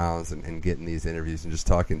to the grounds and getting these interviews and just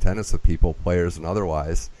talking tennis with people, players and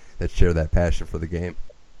otherwise, that share that passion for the game?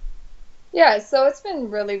 Yeah, so it's been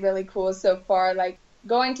really, really cool so far. Like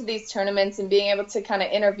going to these tournaments and being able to kind of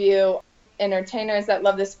interview entertainers that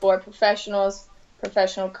love the sport, professionals,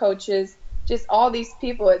 professional coaches, just all these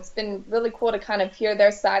people. It's been really cool to kind of hear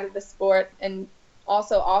their side of the sport and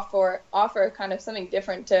also offer kind of something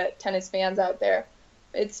different to tennis fans out there.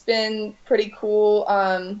 It's been pretty cool,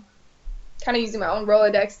 kind of using my own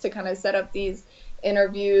Rolodex to kind of set up these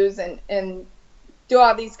interviews and do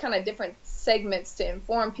all these kind of different segments to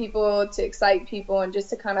inform people, to excite people, and just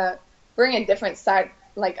to kind of bring a different side,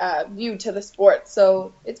 like view to the sport.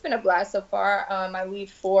 So it's been a blast so far. I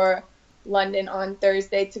leave for London on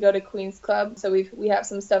Thursday to go to Queen's Club. So we have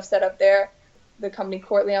some stuff set up there. The company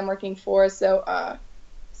Courtly I'm working for. So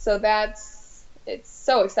it's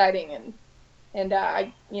so exciting, and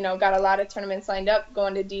I got a lot of tournaments lined up,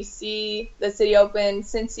 going to DC, the City Open,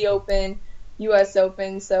 Cincy Open, U.S.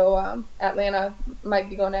 Open. So Atlanta, might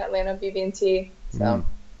be going to Atlanta BB&T. So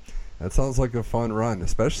that sounds like a fun run,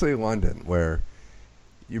 especially London, where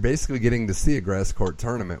you're basically getting to see a grass court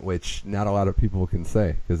tournament, which not a lot of people can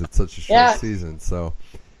say because it's such a short season. So,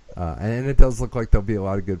 and it does look like there'll be a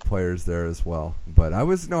lot of good players there as well. But I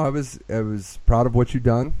was proud of what you've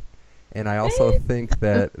done, and I also think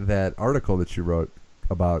that article that you wrote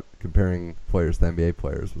about comparing players to NBA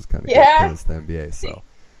players was kind of good against the NBA. So,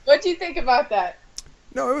 what'd you think about that?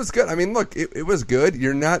 No, it was good. I mean, look, it was good.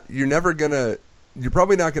 You're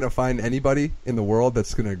probably not going to find anybody in the world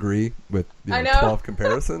that's going to agree with 12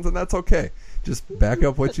 comparisons, and that's okay. Just back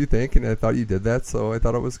up what you think, and I thought you did that, so I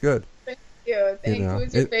thought it was good. Thank you.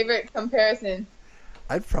 Who's your favorite comparison?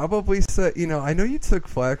 I'd probably say, I know you took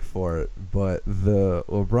flack for it, but the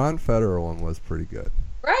LeBron Federer one was pretty good.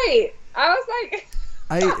 Right. I was like...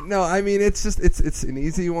 I mean, it's an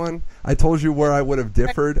easy one. I told you where I would have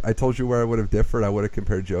differed. I would have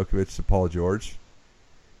compared Djokovic to Paul George.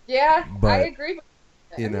 Yeah, but, I agree.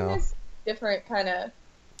 It's different kind of,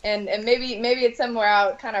 and maybe it's somewhere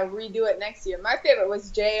I'll kind of redo it next year. My favorite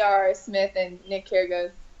was J.R. Smith and Nick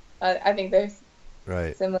Kyrgios. I think they're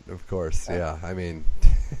similar. Of course, yeah. I mean,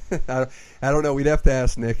 I don't know. We'd have to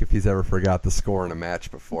ask Nick if he's ever forgot the score in a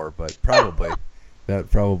match before, but probably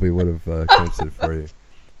that probably would have clinched it for you.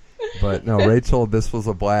 But no, Rachel, this was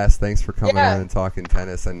a blast. Thanks for coming on and talking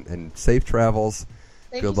tennis, and safe travels.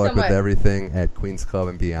 Good luck with everything at Queen's Club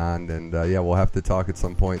and beyond. And, we'll have to talk at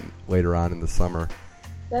some point later on in the summer.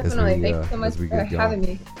 Definitely. Thanks so much for having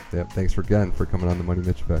me. Yep. Thanks again for coming on the Money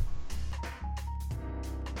Mitch Effect.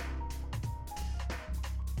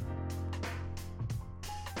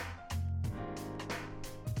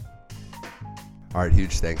 All right,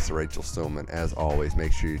 huge thanks to Rachel Stillman. As always,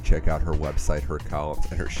 make sure you check out her website, her columns,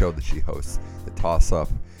 and her show that she hosts, The Toss-Up.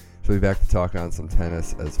 She'll be back to talk on some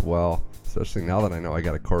tennis as well, especially now that I know I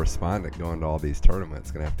got a correspondent going to all these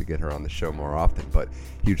tournaments. Going to have to get her on the show more often, but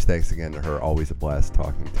huge thanks again to her. Always a blast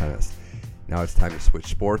talking tennis. Now it's time to switch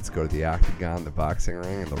sports, go to the Octagon, the boxing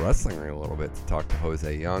ring, and the wrestling ring a little bit to talk to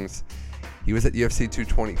Jose Youngs. He was at UFC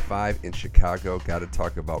 225 in Chicago. Got to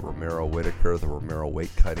talk about Romero Whittaker, the Romero weight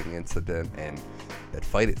cutting incident, and that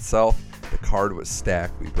fight itself. The card was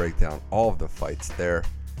stacked. We break down all of the fights there.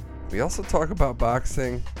 We also talk about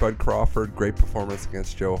boxing. Bud Crawford, great performance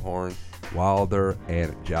against Joe Horn. Wilder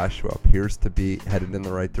and Joshua appears to be headed in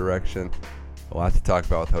the right direction. A lot to talk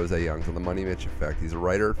about with Jose Youngs on the Money Mitch Effect. He's a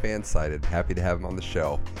writer at Fansided. Happy to have him on the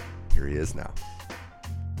show. Here he is now.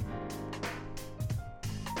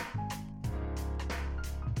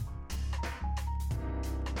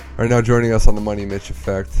 All right, now joining us on the Money Mitch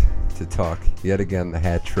Effect to talk yet again the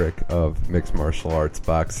hat trick of mixed martial arts,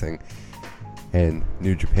 boxing, and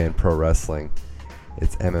New Japan Pro Wrestling.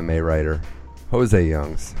 It's MMA writer Jose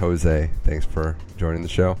Youngs. Jose, thanks for joining the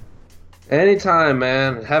show. Anytime,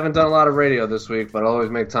 man. Haven't done a lot of radio this week, but I'll always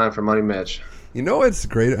make time for Money Mitch. You know, it's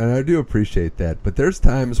great, and I do appreciate that, but there's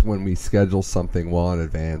times when we schedule something well in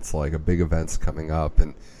advance, like a big event's coming up,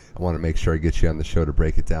 and I want to make sure I get you on the show to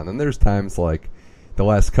break it down. And there's times like the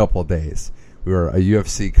last couple of days, we were a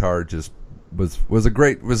UFC card just was a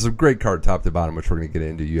great card top to bottom, which we're going to get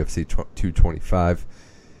into. UFC 225.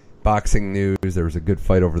 Boxing news, there was a good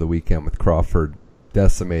fight over the weekend with Crawford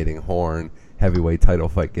decimating Horn, heavyweight title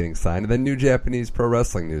fight getting signed, and then new Japanese pro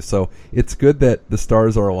wrestling news. So it's good that the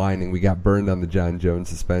stars are aligning. We got burned on the John Jones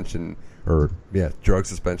suspension, drug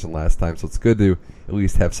suspension last time, so it's good to at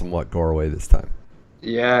least have some luck go our way this time.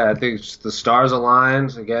 Yeah, I think the stars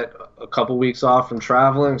aligned. I get a couple weeks off from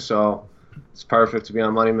traveling, so it's perfect to be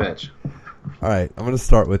on Money Mitch. All right, I'm going to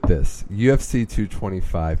start with this. UFC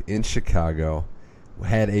 225 in Chicago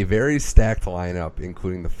had a very stacked lineup,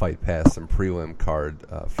 including the Fight Pass and prelim card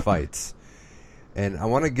fights. And I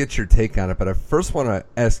want to get your take on it, but I first want to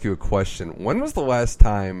ask you a question. When was the last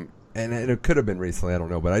time, and it could have been recently, I don't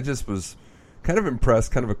know, but I just was kind of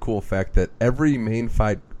impressed, kind of a cool fact, that every main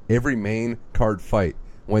card fight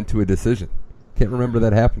went to a decision. Can't remember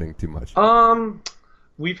that happening too much.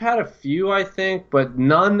 We've had a few, I think, but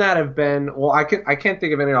none that have been, well, I can't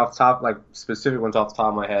think of any off the top, like specific ones off the top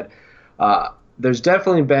of my head. There's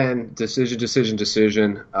definitely been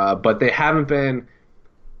decision, but they haven't been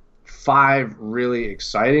 5 really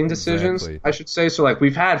exciting decisions, exactly. I should say. So like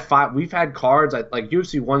we've had cards like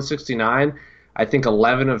UFC 169. I think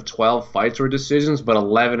 11 of 12 fights were decisions, but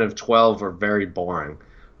 11 of 12 were very boring.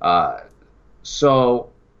 So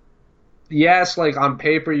yes, like on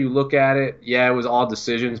paper you look at it, yeah, it was all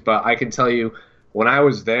decisions, but I can tell you when I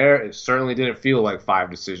was there, it certainly didn't feel like 5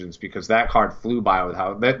 decisions because that card flew by with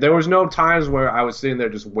how there was no times where I was sitting there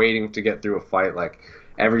just waiting to get through a fight. Like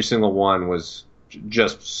every single one was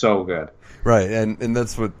just so good. Right, and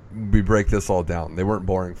that's what we break this all down. They weren't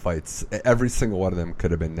boring fights. Every single one of them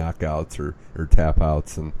could have been knockouts or tap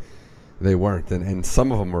outs, and they weren't. And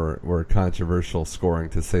some of them were controversial scoring,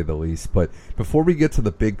 to say the least. But before we get to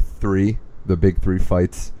the big three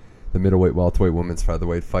fights, the middleweight, welterweight, women's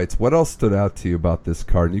featherweight fights, what else stood out to you about this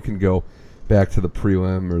card? And you can go back to the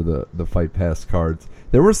prelim or the Fight Pass cards.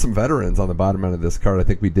 There were some veterans on the bottom end of this card. I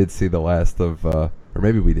think we did see the last of, or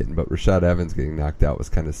maybe we didn't, but Rashad Evans getting knocked out was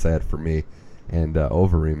kind of sad for me, and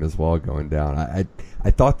Overeem as well going down.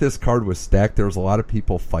 I thought this card was stacked. There was a lot of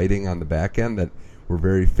people fighting on the back end that were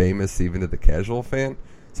very famous even to the casual fan.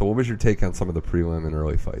 So what was your take on some of the prelim and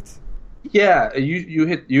early fights? Yeah, you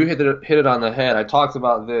hit it on the head. I talked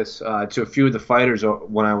about this to a few of the fighters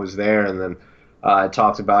when I was there, and then I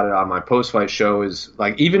talked about it on my post-fight show. Is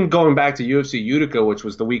like even going back to UFC Utica, which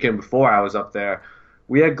was the weekend before I was up there,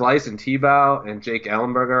 we had Gleison Tebow and Jake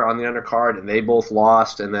Ellenberger on the undercard, and they both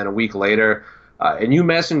lost. And then a week later, and you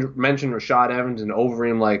mentioned Rashad Evans and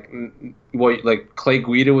Overeem, like Clay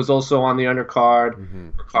Guida was also on the undercard. Mm-hmm.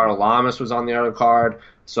 Ricardo Lamas was on the undercard.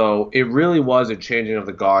 So it really was a changing of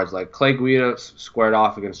the guards. Like Clay Guida squared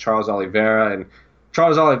off against Charles Oliveira, and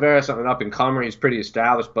Charles Oliveira is an up-and-comer. He's pretty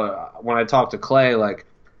established, but when I talked to Clay, like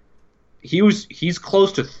he's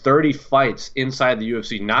close to 30 fights inside the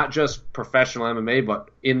UFC, not just professional MMA, but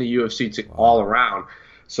in the UFC all around.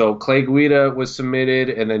 So Clay Guida was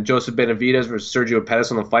submitted, and then Joseph Benavidez versus Sergio Pettis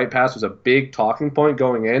on the Fight Pass was a big talking point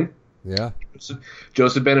going in. Yeah.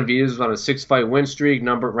 Joseph Benavidez was on a 6-fight win streak,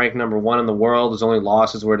 ranked number 1 in the world. His only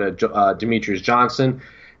losses were to Demetrius Johnson.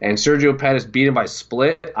 And Sergio Pettis beat him by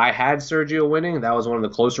split. I had Sergio winning. That was one of the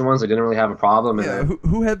closer ones. I didn't really have a problem. Yeah,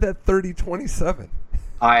 who had that 30-27?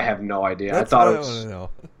 I have no idea. That's I thought what I want to know.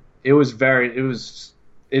 It was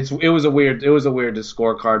a weird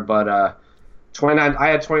scorecard, but 29. I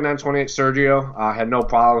had 29-28 Sergio. I had no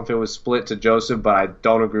problem if it was split to Joseph, but I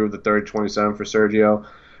don't agree with the 30-27 for Sergio.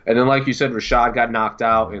 And then, like you said, Rashad got knocked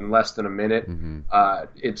out in less than a minute.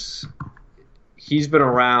 Mm-hmm. He's been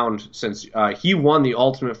around since he won the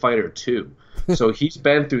Ultimate Fighter 2. So he's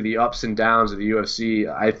been through the ups and downs of the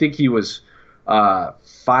UFC. I think he was 5-0,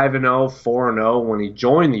 4-0 when he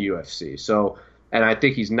joined the UFC. So, and I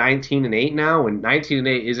think he's 19-8 now, and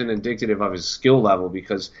 19-8 isn't indicative of his skill level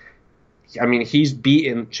because I mean, he's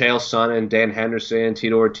beaten Chael Sonnen, Dan Henderson,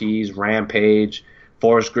 Tito Ortiz, Rampage,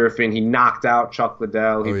 Forrest Griffin. He knocked out Chuck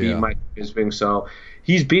Liddell. He beat Mike Bisping. So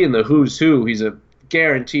he's beaten the who's who. He's a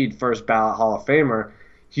guaranteed first ballot Hall of Famer.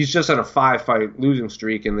 He's just on a 5-fight losing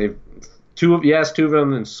streak, and they've two of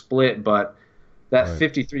them then split, but that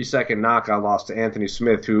 53-second knockout loss to Anthony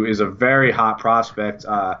Smith, who is a very hot prospect.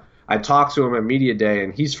 I talked to him at Media Day,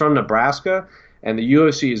 and he's from Nebraska, and the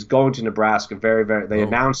UFC is going to Nebraska they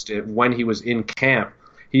announced it when he was in camp.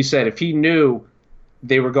 He said if he knew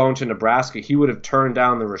they were going to Nebraska, he would have turned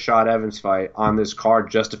down the Rashad Evans fight on this card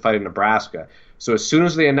just to fight in Nebraska. So as soon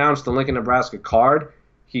as they announced the Lincoln, Nebraska card,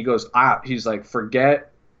 he goes, he's like, forget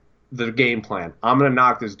the game plan. I'm going to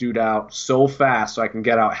knock this dude out so fast so I can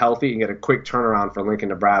get out healthy and get a quick turnaround for Lincoln,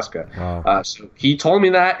 Nebraska. Wow. So he told me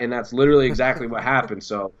that, and that's literally exactly what happened.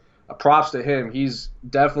 So props to him. He's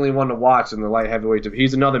definitely one to watch in the light heavyweight.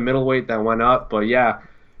 He's another middleweight that went up, but yeah,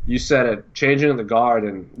 you said it, changing the guard,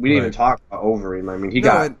 and we didn't even talk about Overeem. I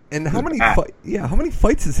mean, how many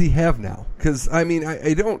fights does he have now? Because I mean,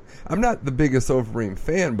 I'm not the biggest Overeem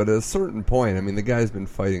fan, but at a certain point, I mean, the guy's been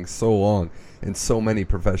fighting so long and so many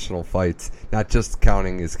professional fights, not just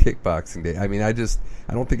counting his kickboxing day. I mean, I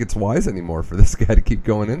don't think it's wise anymore for this guy to keep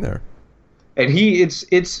going in there. And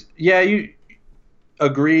you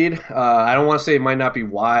agreed. I don't want to say it might not be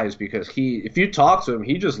wise, because if you talk to him,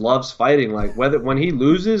 he just loves fighting. Like when he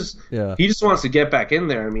loses, he just wants to get back in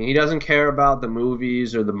there. I mean, he doesn't care about the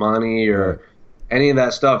movies or the money or any of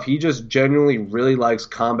that stuff. He just genuinely really likes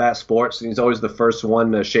combat sports, and he's always the first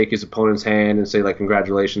one to shake his opponent's hand and say, like,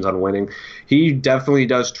 congratulations on winning. He definitely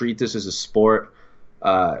does treat this as a sport,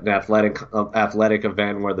 an athletic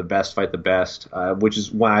event where the best fight the best, which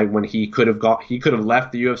is why when he could have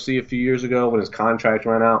left the UFC a few years ago when his contract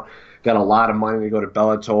ran out, got a lot of money to go to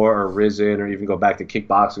Bellator or Rizin or even go back to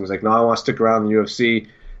kickboxing. He was like, no, I want to stick around in the UFC.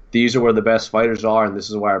 These are where the best fighters are, and this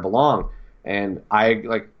is where I belong. And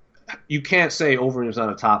you can't say Overeem's not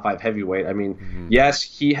a top 5 heavyweight. I mean, yes,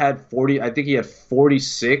 he had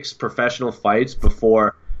 46 professional fights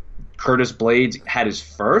before Curtis Blades had his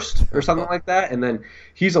first or something like that, and then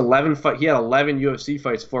he had 11 UFC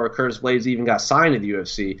fights before Curtis Blades even got signed to the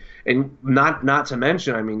UFC. And not to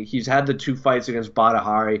mention, I mean, he's had the 2 fights against Badr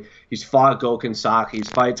Hari, he's fought Gokhan Saki, he's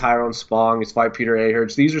fought Tyrone Spong, he's fought Peter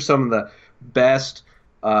Ahertz. These are some of the best.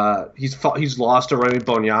 He's lost to Remy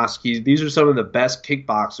Bonyaski. These are some of the best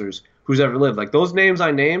kickboxers who's ever lived. Like, those names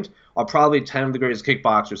I named are probably 10 of the greatest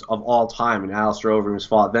kickboxers of all time, and Alistair Overeem has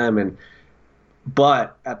fought them.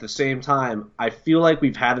 But at the same time, I feel like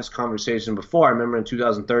we've had this conversation before. I remember in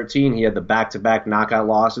 2013, he had the back-to-back knockout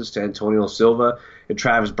losses to Antonio Silva and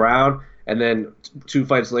Travis Brown, and then 2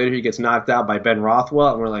 fights later, he gets knocked out by Ben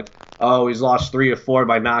Rothwell, and we're like, oh, he's lost 3 or 4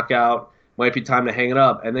 by knockout. Might be time to hang it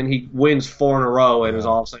up. And then he wins 4 in a row and is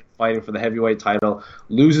all of a sudden fighting for the heavyweight title,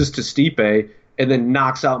 loses to Stipe, and then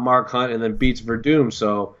knocks out Mark Hunt and then beats Verdum.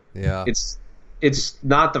 So it's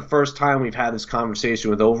not the first time we've had this conversation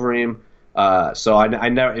with Overeem. So I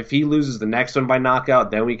never, if he loses the next one by knockout,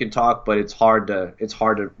 then we can talk. But it's hard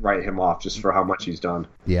to write him off just for how much he's done.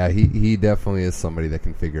 Yeah, he definitely is somebody that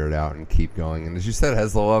can figure it out and keep going. And as you said,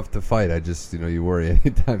 has the love to fight. I just you worry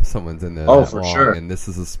anytime someone's in there. For sure. And this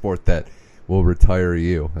is a sport that will retire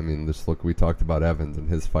you. I mean, just look, we talked about Evans and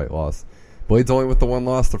his fight loss. Blade's only with the 1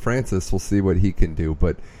 loss to Francis. We'll see what he can do.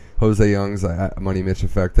 But Jose Young's Money Mitch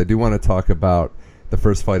effect, I do want to talk about the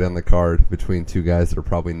first fight on the card between 2 guys that are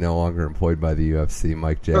probably no longer employed by the UFC,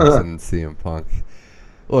 Mike Jackson and CM Punk.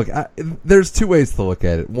 Look, there's 2 ways to look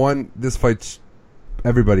at it. One, this fight,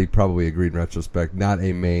 everybody probably agreed in retrospect, not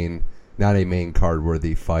a main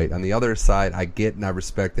card-worthy fight. On the other side, I get and I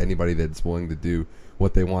respect anybody that's willing to do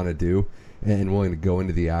what they want to do and willing to go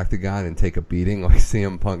into the octagon and take a beating like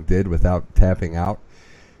CM Punk did without tapping out.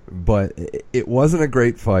 But it wasn't a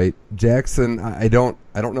great fight. Jackson, I don't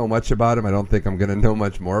know much about him. I don't think I'm going to know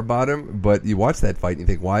much more about him. But you watch that fight and you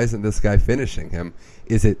think, why isn't this guy finishing him?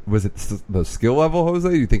 Was it the skill level, Jose?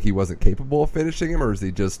 Do you think he wasn't capable of finishing him, or is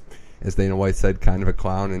he just, as Dana White said, kind of a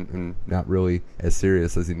clown and not really as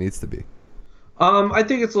serious as he needs to be? I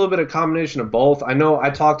think it's a little bit of a combination of both. I know I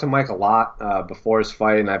talked to Mike a lot before his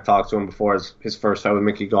fight, and I've talked to him before his first fight with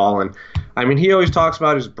Mickey Gall. And I mean, he always talks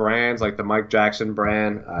about his brands, like the Mike Jackson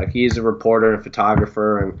brand. He's a reporter and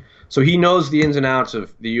photographer, and so he knows the ins and outs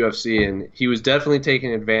of the UFC. And he was definitely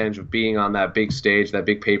taking advantage of being on that big stage, that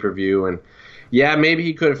big pay-per-view. And yeah, maybe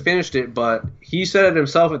he could have finished it, but he said it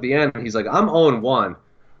himself at the end. He's like, I'm 0-1.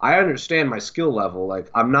 I understand my skill level. Like,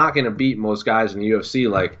 I'm not going to beat most guys in the UFC.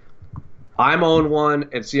 Like, I'm 0-1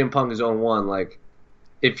 and CM Punk is 0-1. Like,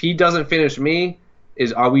 if he doesn't finish me,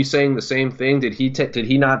 are we saying the same thing? Did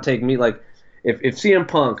he not take me? Like, if CM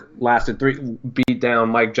Punk beat down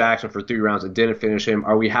Mike Jackson for 3 rounds and didn't finish him,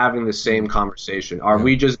 are we having the same conversation? Are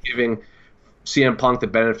we just giving CM Punk the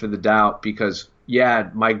benefit of the doubt because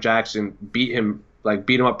Mike Jackson beat him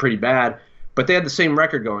up pretty bad, but they had the same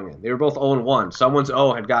record going in. They were both 0-1. Someone's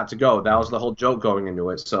had got to go. That was the whole joke going into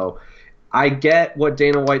it. So I get what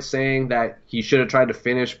Dana White's saying, that he should have tried to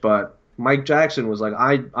finish, but Mike Jackson was like,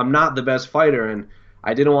 I'm not the best fighter, and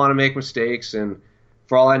I didn't want to make mistakes, and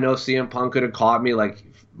for all I know, CM Punk could have caught me. Like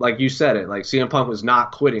you said it, like CM Punk was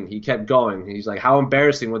not quitting. He kept going. He's like, how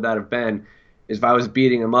embarrassing would that have been if I was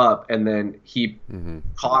beating him up and then he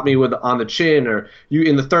caught me on the chin, or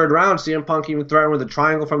in the 3rd round, CM Punk even threatened with a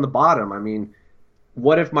triangle from the bottom. I mean,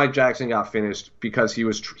 what if Mike Jackson got finished because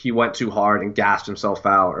he went too hard and gassed himself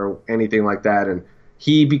out or anything like that, and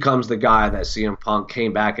he becomes the guy that CM Punk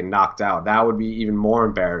came back and knocked out? That would be even more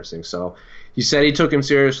embarrassing. So he said he took him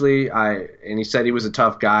seriously, and he said he was a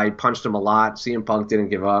tough guy. He punched him a lot. CM Punk didn't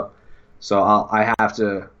give up. So I'll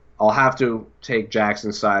have to take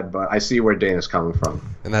Jackson's side, but I see where Dana's coming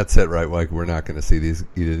from. And that's it, right? Like, we're not going to see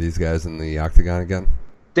either of these guys in the octagon again?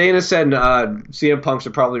 Dana said CM Punk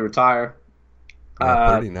should probably retire.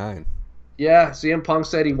 39. Yeah, CM Punk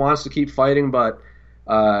said he wants to keep fighting, but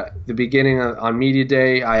the beginning on media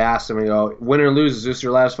day, I asked him, I go, win or lose, is this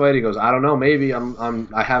your last fight? He goes, I don't know, maybe.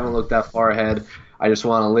 I haven't looked that far ahead. I just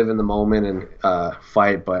want to live in the moment and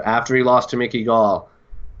fight. But after he lost to Mickey Gall,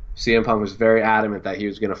 CM Punk was very adamant that he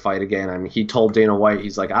was going to fight again. I mean, he told Dana White,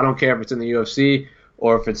 he's like, I don't care if it's in the UFC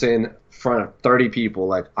or if it's in front of 30 people.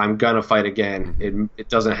 Like, I'm going to fight again. It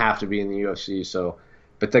doesn't have to be in the UFC. So,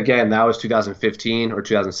 but again, that was 2015 or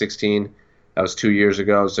 2016. That was 2 years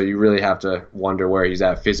ago, so you really have to wonder where he's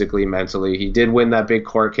at physically, mentally. He did win that big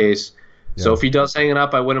court case, so if he does hang it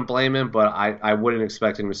up, I wouldn't blame him, but I wouldn't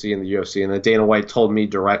expect him to see in the UFC. And then Dana White told me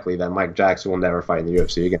directly that Mike Jackson will never fight in the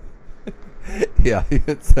UFC again. Yeah, he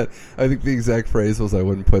had said, I think the exact phrase was, I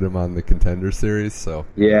wouldn't put him on the Contender Series. So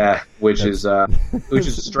yeah, which is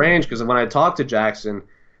strange, because when I talked to Jackson,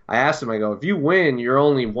 I asked him, I go, if you win, you're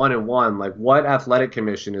only 1-1. Like, what athletic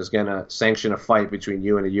commission is going to sanction a fight between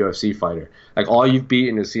you and a UFC fighter? Like, all you've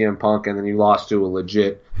beaten is CM Punk, and then you lost to a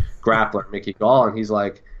legit grappler, Mickey Gall. And he's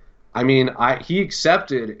like, I mean, he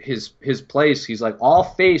accepted his place. He's like, I'll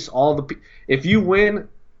face all the if you win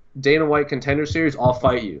Dana White Contender Series, I'll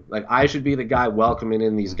fight you. Like, I should be the guy welcoming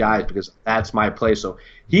in these guys because that's my place. So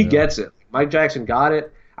he gets it. Mike Jackson got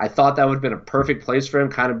it. I thought that would have been a perfect place for him,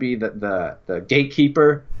 kind of be the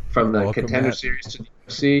gatekeeper from the Contender Series to the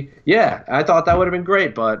UFC. Yeah, I thought that would have been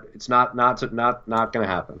great, but it's not going to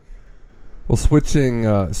happen. Well,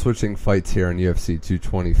 switching fights here in UFC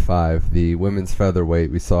 225, the women's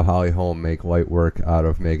featherweight, we saw Holly Holm make light work out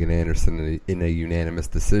of Megan Anderson in a unanimous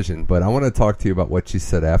decision. But I want to talk to you about what she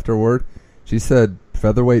said afterward. She said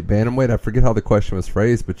featherweight, bantamweight, I forget how the question was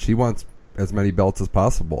phrased, but she wants as many belts as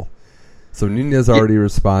possible. So Nunes already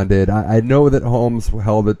responded. I know that Holmes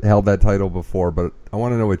held that title before, but I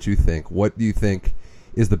want to know what you think. What do you think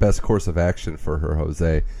is the best course of action for her,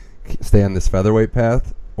 Jose? Stay on this featherweight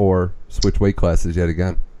path or switch weight classes yet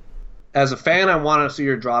again? As a fan, I want to see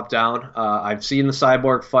her drop down. I've seen the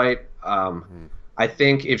Cyborg fight. I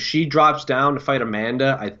think if she drops down to fight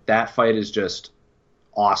Amanda, that fight is just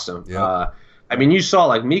awesome. Yep. I mean, you saw,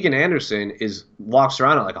 like, Megan Anderson walks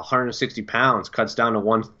around at like 160 pounds, cuts down to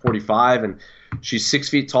 145, and she's 6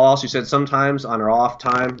 feet tall. She said sometimes on her off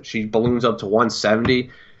time she balloons up to 170.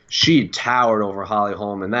 She towered over Holly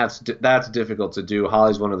Holm, and that's difficult to do.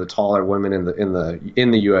 Holly's one of the taller women in the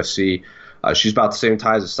UFC. She's about the same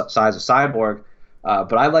size as Cyborg,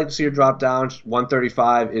 but I'd like to see her drop down.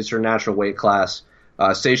 135 is her natural weight class.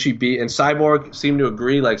 Say she beat, and Cyborg seemed to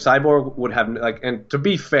agree. Like, Cyborg would have, like, and to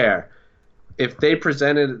be fair, if they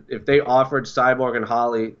offered Cyborg and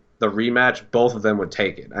Holly the rematch, both of them would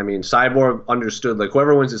take it. I mean, Cyborg understood, like,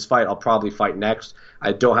 whoever wins this fight, I'll probably fight next.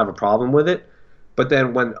 I don't have a problem with it. But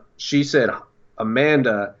then when she said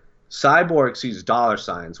Amanda, Cyborg sees dollar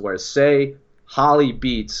signs, whereas, say, Holly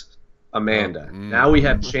beats Amanda. Now we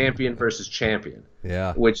have champion versus champion,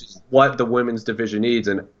 which is what the women's division needs.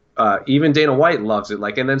 And even Dana White loves it.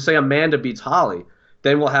 Like, and then say Amanda beats Holly.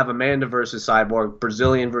 Then we'll have Amanda versus Cyborg,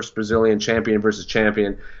 Brazilian versus Brazilian, champion versus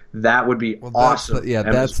champion. That would be awesome.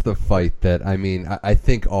 That's the fight that, I mean, I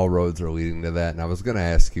think all roads are leading to that. And I was going to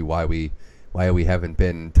ask you why we haven't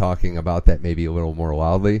been talking about that maybe a little more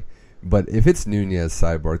loudly. But if it's Nunes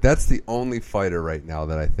Cyborg, that's the only fighter right now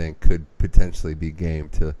that I think could potentially be game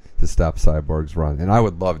to stop Cyborg's run. And I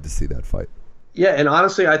would love to see that fight. Yeah, and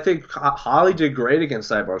honestly, I think Holly did great against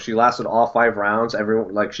Cyborg. She lasted all 5 rounds.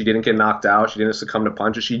 Everyone, like, she didn't get knocked out. She didn't succumb to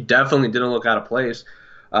punches. She definitely didn't look out of place.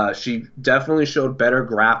 She definitely showed better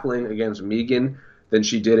grappling against Megan than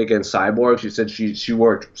she did against Cyborg. She said she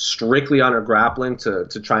worked strictly on her grappling to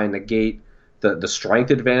try and negate the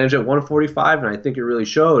strength advantage at 145, and I think it really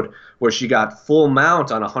showed where she got full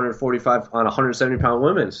mount on 145 on 170-pound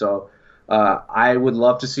women. So I would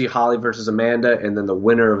love to see Holly versus Amanda, and then the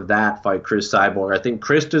winner of that fight, Chris Cyborg. I think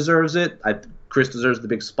Chris deserves it. Chris deserves the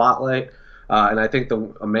big spotlight. And I think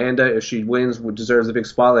Amanda, if she wins, deserves a big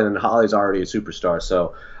spotlight, and Holly's already a superstar.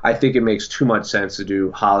 So I think it makes too much sense to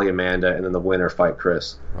do Holly, Amanda, and then the winner fight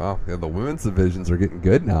Chris. Wow, yeah, the women's divisions are getting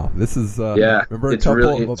good now. This is remember it's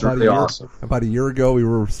really awesome. About a year ago, we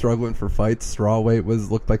were struggling for fights. Strawweight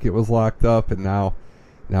looked like it was locked up, and now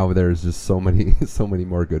there's just so many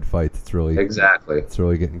more good fights. It's really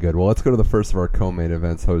getting good. Well, let's go to the first of our co-main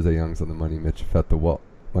events. Jose Young's on the Money Mitch Effect,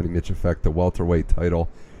 the welterweight title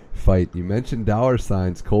fight. You mentioned dollar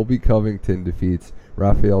signs. Colby Covington defeats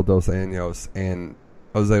Rafael Dos Anjos, and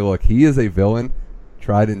Jose, look, he is a villain,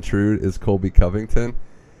 tried and true is Colby Covington,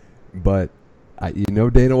 but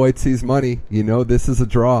Dana White sees money. This is a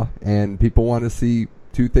draw, and people want to see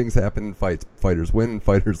two things happen in fights: fighters win and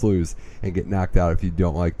fighters lose, and get knocked out if you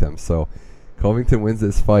don't like them. So Covington wins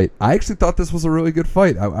this fight. I actually thought this was a really good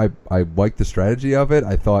fight. I liked the strategy of it.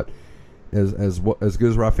 I thought as good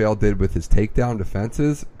as Rafael did with his takedown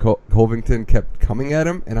defenses, Covington kept coming at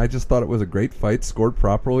him, and I just thought it was a great fight, scored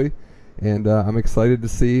properly, and I'm excited to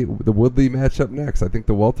see the Woodley matchup next. I think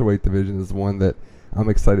the welterweight division is one that I'm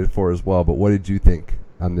excited for as well. But what did you think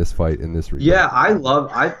on this fight in this regard? Yeah,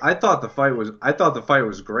 I thought the fight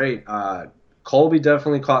was great. Colby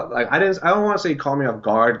definitely caught, I don't want to say he caught me off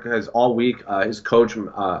guard, because all week his coach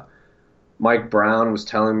Mike Brown was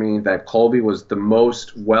telling me that Colby was the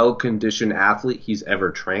most well-conditioned athlete he's ever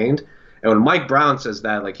trained. And when Mike Brown says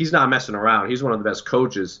that, he's not messing around. He's one of the best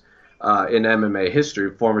coaches in MMA history,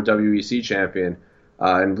 former WEC champion,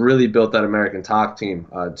 and really built that American Top team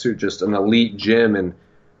to just an elite gym. And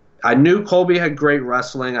I knew Colby had great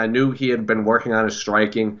wrestling. I knew he had been working on his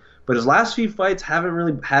striking. But his last few fights hadn't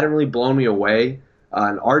really blown me away.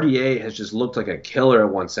 And RDA has just looked like a killer at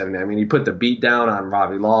 170. I mean, he put the beat down on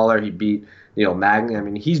Robbie Lawler. He beat Magny. I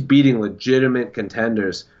mean, he's beating legitimate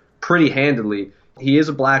contenders pretty handily. He is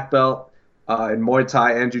a black belt in Muay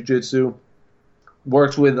Thai and Jiu-Jitsu.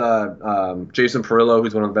 Works with Jason Perillo,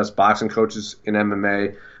 who's one of the best boxing coaches in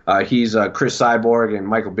MMA. He's Chris Cyborg and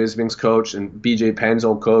Michael Bisping's coach and BJ Penn's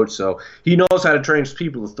old coach. So he knows how to train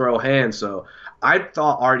people to throw hands. So I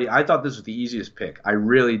thought this was the easiest pick. I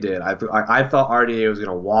really did. I thought RDA was going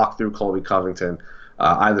to walk through Colby Covington,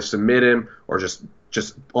 either submit him or just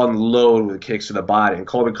unload with kicks to the body. And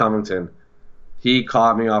Colby Covington, he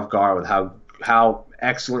caught me off guard with how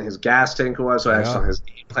excellent his gas tank was, how excellent his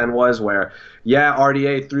game plan was, where,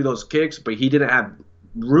 RDA threw those kicks, but he didn't have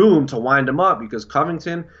room to wind him up because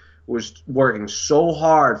Covington was working so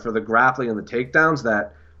hard for the grappling and the takedowns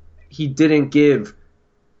that he didn't give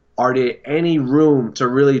RDA any room to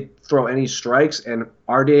really throw any strikes, and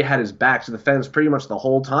RDA had his back to the fence pretty much the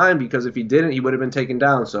whole time, because if he didn't, he would have been taken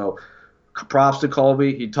down. So props to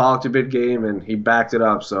Colby. He talked a big game, and he backed it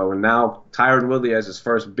up. So, and now Tyron Woodley has his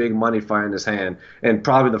first big money fight in his hand, and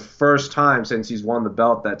probably the first time since he's won the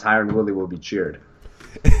belt that Tyron Woodley will be cheered.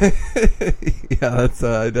 Yeah, that's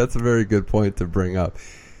a very good point to bring up.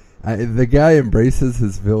 The guy embraces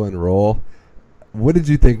his villain role. What did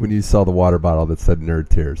you think when you saw the water bottle that said "Nerd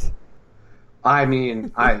Tears"? I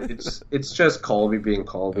mean, it's just Colby being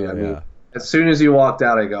Colby. I mean, as soon as he walked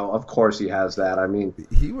out, I go, of course he has that. I mean,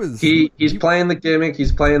 he's playing the gimmick,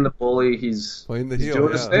 he's playing the bully, he's playing the heel,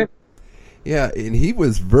 doing his thing. Yeah, and he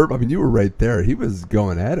was I mean, you were right there. He was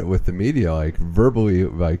going at it with the media, verbally,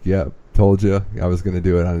 told you I was going to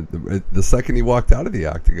do it on the second he walked out of the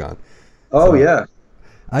octagon. Oh, so, yeah.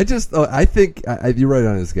 I think you're right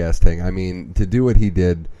on his gas tank. I mean, to do what he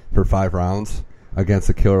did for 5 rounds against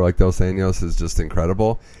a killer like Dos Anjos is just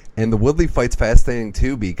incredible. And the Woodley fight's fascinating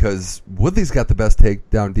too, because Woodley's got the best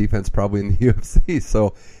takedown defense probably in the UFC.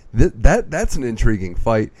 So that's an intriguing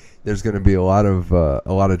fight. There's going to be a lot of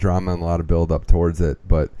drama and a lot of build up towards it.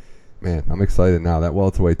 But man, I'm excited now. That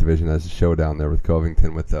welterweight division has a showdown there with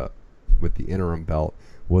Covington with the interim belt.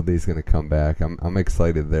 Woodley's going to come back. I'm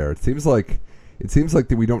excited there. It seems like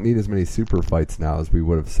that we don't need as many super fights now as we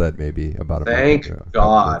would have said maybe about a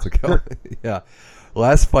month ago. Yeah.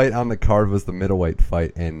 Last fight on the card was the middleweight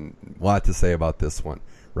fight, and a lot to say about this one.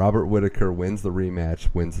 Robert Whittaker wins the rematch,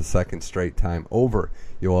 wins the second straight time over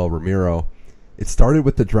Yoel Romero. It started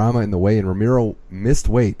with the drama in the weigh, and Romero missed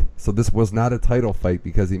weight, so this was not a title fight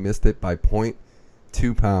because he missed it by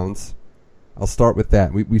 0.2 pounds. I'll start with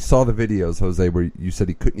that. We saw the videos, Jose, where you said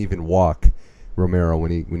he couldn't even walk Romero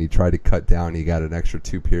when he tried to cut down. He got an extra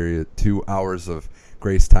 2 hours of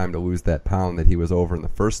grace time to lose that pound that he was over in the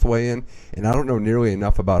first weigh-in. And I don't know nearly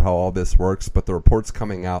enough about how all this works, but the reports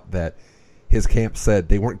coming out that his camp said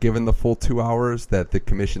they weren't given the full 2 hours, that the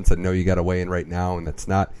commission said, no, you got to weigh in right now, and that's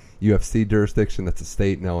not UFC jurisdiction, that's a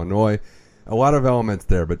state in Illinois. A lot of elements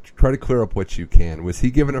there, but try to clear up what you can. Was he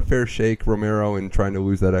given a fair shake, Romero, in trying to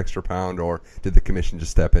lose that extra pound, or did the commission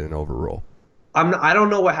just step in and overrule? I don't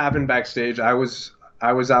know what happened backstage. I was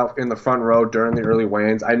out in the front row during the early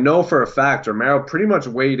weigh-ins. I know for a fact Romero pretty much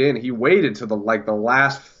weighed in. He waited to the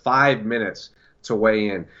last 5 minutes to weigh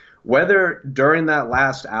in. Whether during that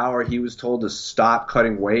last hour he was told to stop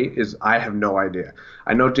cutting weight I have no idea.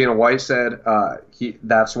 I know Dana White said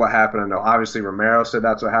that's what happened. I know obviously Romero said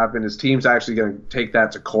that's what happened. His team's actually going to take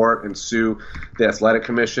that to court and sue the athletic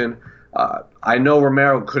commission. I know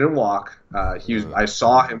Romero couldn't walk. I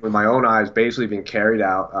saw him with my own eyes basically being carried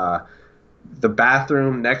out. The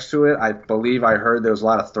bathroom next to it, I believe I heard there was a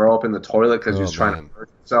lot of throw up in the toilet because he was trying to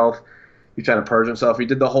purge himself. He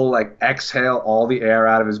did the whole exhale all the air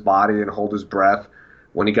out of his body and hold his breath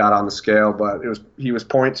when he got on the scale. But he was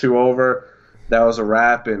 0.2 over. That was a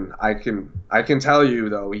wrap. And I can tell you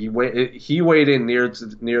though he weighed in near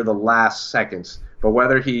the last seconds. But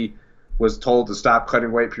whether he was told to stop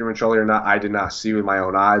cutting weight prematurely or not, I did not see with my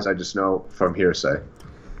own eyes. I just know from hearsay.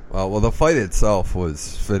 Well, the fight itself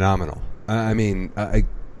was phenomenal. I mean,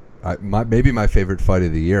 maybe my favorite fight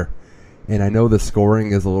of the year. And I know the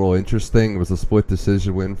scoring is a little interesting. It was a split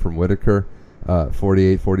decision win from Whitaker,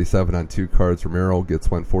 48-47 on 2 cards. Romero gets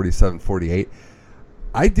one 47-48.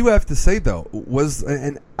 I do have to say, though,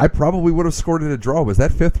 and I probably would have scored it a draw. Was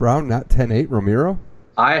that 5th round not 10-8 Romero?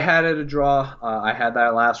 I had it a draw. I had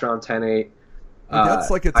that last round 10-8.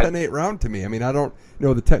 That's like a 10-8 round to me. I mean, I don't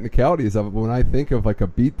know the technicalities of it, but when I think of like a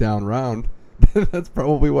beatdown round, that's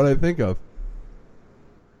probably what I think of.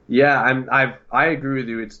 Yeah, I agree with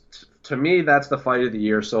you. To me, that's the fight of the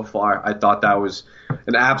year so far. I thought that was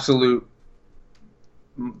an absolute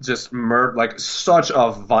such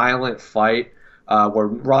a violent fight where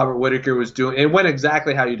Robert Whitaker was doing – it went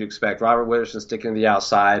exactly how you'd expect. Robert Whitaker sticking to the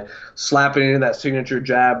outside, slapping into that signature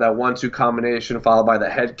jab, that 1-2 combination, followed by the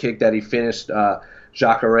head kick that he finished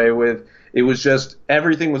Jacare with. It was just –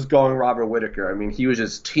 everything was going Robert Whitaker. I mean, he was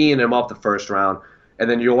just teeing him up the first round. And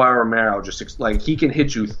then Yoel Romero he can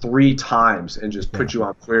hit you 3 times and just put you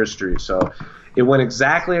on clear street. So it went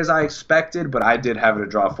exactly as I expected, but I did have it a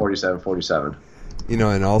draw 47-47.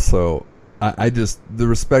 And also I just the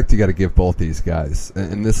respect you got to give both these guys,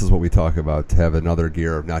 and this is what we talk about, to have another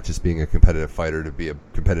gear of not just being a competitive fighter, to be a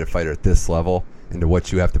competitive fighter at this level, and to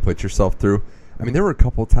what you have to put yourself through. I mean, there were a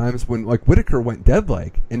couple of times when Whitaker went dead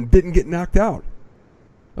leg and didn't get knocked out.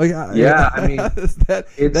 That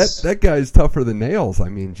guy's tougher than nails. I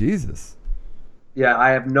mean, Jesus. Yeah,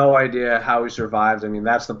 I have no idea how he survived. I mean,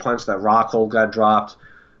 that's the punch that Rockhold got dropped.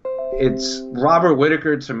 It's Robert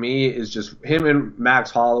Whitaker, to me, is just him and Max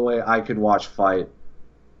Holloway. I could watch fight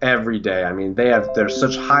every day. I mean, they're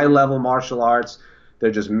such high level martial arts.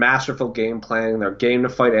 They're just masterful game planning. They're game to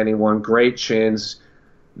fight anyone. Great chins.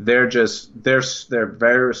 They're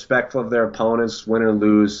very respectful of their opponents, win or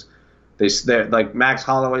lose. They're like Max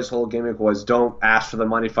Holloway's whole gimmick was don't ask for the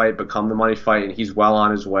money fight, become the money fight, and he's well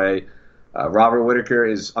on his way. Robert Whitaker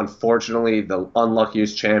is unfortunately the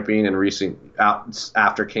unluckiest champion in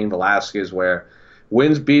after Cain Velasquez, where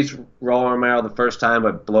beats Yoel Romero the first time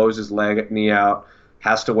but blows his knee out,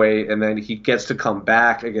 has to wait, and then he gets to come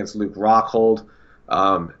back against Luke Rockhold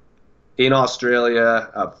in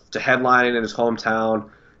Australia to headline in his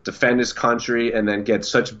hometown, defend his country, and then get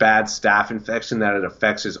such bad staph infection that it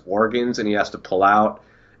affects his organs and he has to pull out.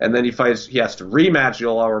 And then he has to rematch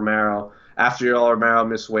Yoel Romero after Yoel Romero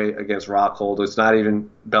missed weight against Rockhold. It's not even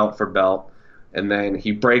belt for belt. And then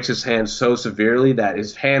he breaks his hand so severely that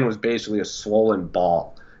his hand was basically a swollen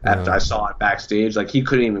ball. After I saw it backstage, he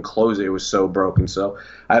couldn't even close it. It was so broken. So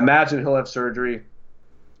I imagine he'll have surgery,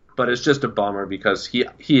 but it's just a bummer because he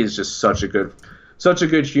is just such a good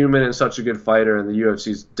human and such a good fighter, and the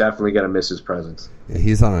UFC's definitely going to miss his presence. Yeah,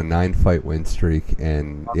 he's on a 9-fight win streak,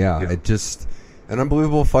 and just an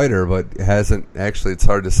unbelievable fighter, but hasn't actually. It's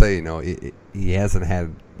hard to say, he hasn't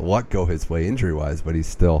had luck go his way injury-wise, but he's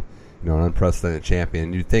still, an unprecedented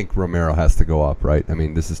champion. You'd think Romero has to go up, right? I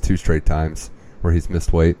mean, this is 2 straight times where he's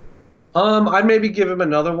missed weight. I'd maybe give him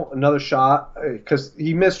another shot because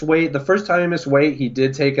he missed weight. The first time he missed weight, he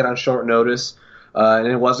did take it on short notice. And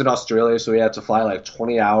it was in Australia, so he had to fly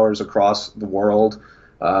 20 hours across the world,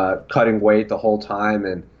 cutting weight the whole time.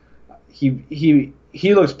 And he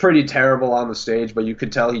looks pretty terrible on the stage, but you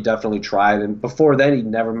could tell he definitely tried. And before then, he'd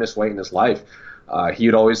never missed weight in his life. he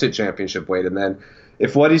would always hit championship weight. And then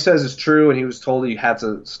if what he says is true and he was told he had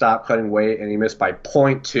to stop cutting weight and he missed by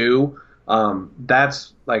 0.2,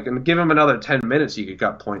 that's like, and give him another 10 minutes, he could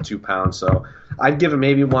cut 0.2 pounds. So I'd give him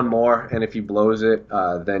maybe one more, and if he blows it,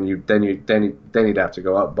 then he'd have to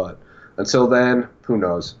go up. But until then, who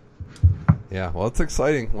knows? Yeah, well, it's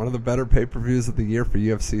exciting. One of the better pay-per-views of the year for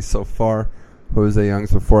UFC so far. Jose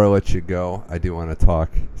Youngs, before I let you go, I do want to talk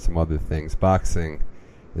some other things. Boxing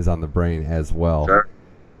is on the brain as well. Sure.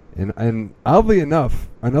 And oddly enough,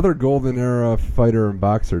 another golden era fighter and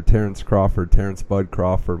boxer, Terrence Bud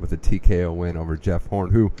Crawford, with a TKO win over Jeff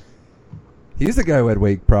Horn, who he's the guy who had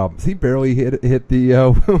weight problems. He barely hit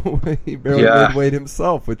the he barely made weight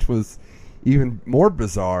himself, which was even more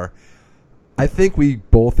bizarre. I think we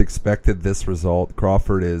both expected this result.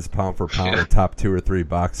 Crawford is pound for pound a top 2 or 3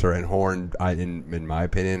 boxer, and Horn, in my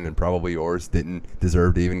opinion, and probably yours, didn't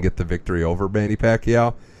deserve to even get the victory over Manny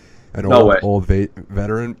Pacquiao, an old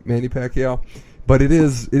veteran Manny Pacquiao. But it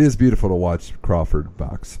is beautiful to watch Crawford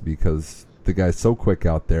box because the guy's so quick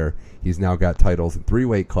out there. He's now got titles in 3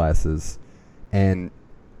 weight classes, and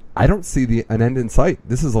I don't see an end in sight.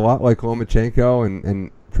 This is a lot like Lomachenko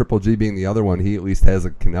and Triple G being the other one. He at least has a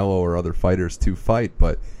Canelo or other fighters to fight,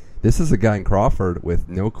 but this is a guy in Crawford with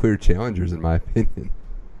no clear challengers, in my opinion.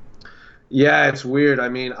 Yeah, it's weird. I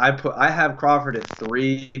mean, I have Crawford at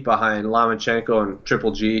 3 behind Lomachenko and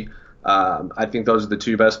Triple G. I think those are the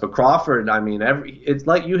 2 best. But Crawford, I mean, it's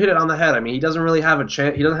like you hit it on the head. I mean, he doesn't really have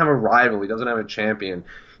he doesn't have a rival. He doesn't have a champion.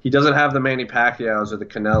 He doesn't have the Manny Pacquiaos or the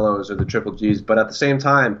Canelos or the Triple Gs. But at the same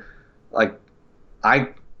time, like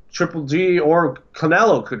Triple G or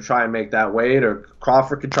Canelo could try and make that weight, or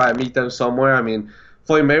Crawford could try and meet them somewhere. I mean,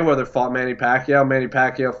 Floyd Mayweather fought Manny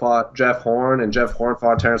Pacquiao fought Jeff Horn, and Jeff Horn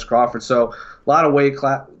fought Terrence Crawford. So a lot of weight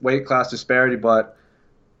class disparity, but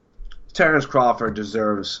Terrence Crawford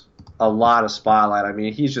deserves a lot of spotlight. I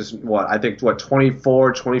mean, he's just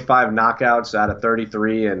 24, 25 knockouts out of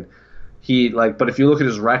 33, and but if you look at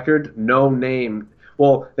his record, no name.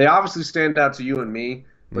 Well, they obviously stand out to you and me,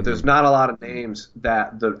 but there's not a lot of names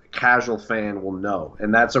that the casual fan will know.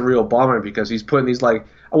 And that's a real bummer because he's putting these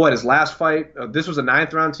his last fight, this was a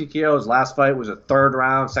 9th round TKO. His last fight was a 3rd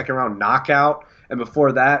round, 2nd round knockout. And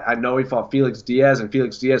before that, I know he fought Felix Diaz, and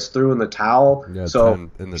Felix Diaz threw in the towel. Yeah, so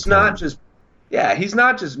he's not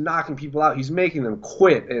just knocking people out. He's making them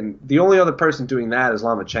quit. And the only other person doing that is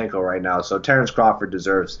Lomachenko right now. So Terrence Crawford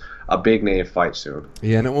deserves a big name fight soon.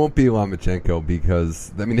 Yeah, and it won't be Lomachenko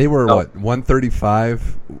because, I mean, they were,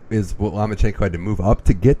 135 is what Lomachenko had to move up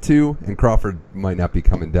to get to, and Crawford might not be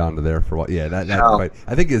coming down to there for what. Yeah, that fight.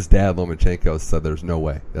 I think his dad, Lomachenko, said there's no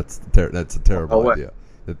way. That's a terrible idea.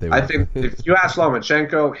 I think if you ask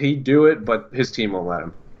Lomachenko, he'd do it, but his team won't let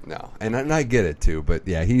him. No, and I get it too, but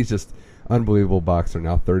yeah, he's just unbelievable boxer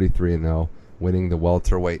now, 33-0, winning the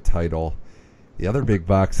welterweight title. The other big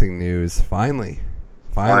boxing news, finally,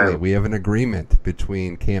 we have an agreement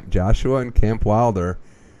between Camp Joshua and Camp Wilder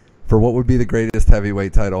for what would be the greatest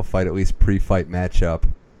heavyweight title fight, at least pre-fight matchup,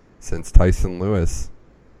 since Tyson Lewis.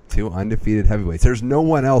 2 undefeated heavyweights. There's no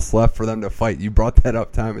one else left for them to fight. You brought that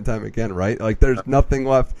up time and time again, right? Like, there's nothing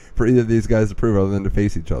left for either of these guys to prove other than to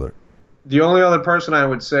face each other. The only other person I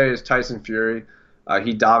would say is Tyson Fury.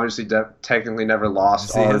 He obviously technically never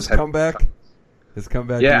lost. His comeback? His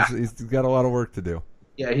comeback, yeah. He's got a lot of work to do.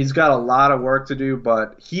 Yeah, he's got a lot of work to do,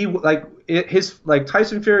 but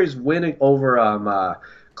Tyson Fury's winning over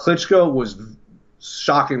Klitschko was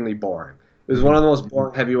shockingly boring. It was one of the most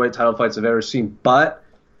boring heavyweight title fights I've ever seen, but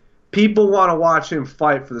people want to watch him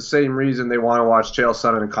fight for the same reason they want to watch Chael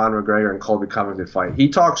Sonnen and Conor McGregor and Colby Covington fight. He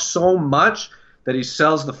talks so much that he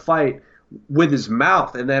sells the fight with his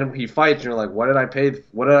mouth, and then he fights, and you're like, what did I pay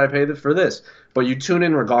for this? But you tune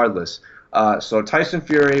in regardless. So Tyson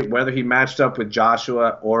Fury, whether he matched up with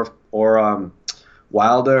Joshua or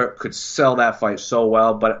Wilder, could sell that fight so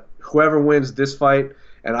well. But whoever wins this fight,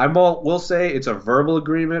 and will say it's a verbal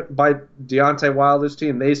agreement by Deontay Wilder's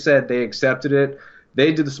team. They said they accepted it.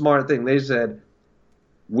 They did the smart thing. They said,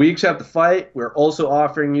 we accept the fight. We're also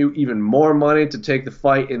offering you even more money to take the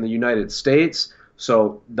fight in the United States.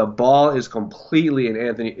 So the ball is completely in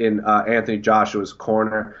Anthony Joshua's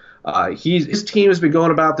corner. His team has been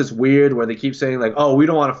going about this weird where they keep saying like, oh, we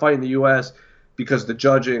don't want to fight in the U.S. because the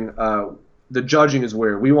judging is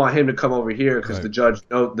weird. We want him to come over here because the judge.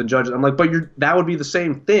 I'm like, but that would be the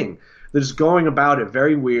same thing. They're just going about it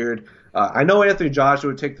very weird. I know Anthony Joshua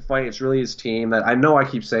would take the fight. It's really his team. That I know I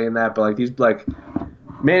keep saying that, but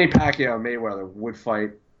Manny Pacquiao and Mayweather would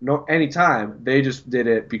fight anytime. They just did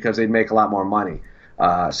it because they'd make a lot more money.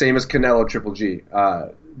 Same as Canelo, Triple G.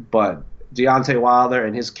 But Deontay Wilder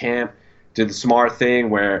and his camp, did the smart thing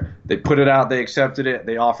where they put it out, they accepted it,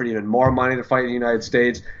 they offered even more money to fight in the United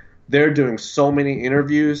States. They're doing so many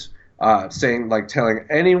interviews, telling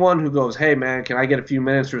anyone who goes, hey, man, can I get a few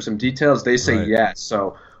minutes for some details? They say yes.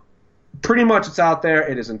 So pretty much it's out there.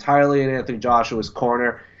 It is entirely in Anthony Joshua's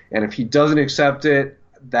corner. And if he doesn't accept it,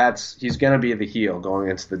 he's going to be the heel going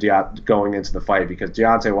into the fight, because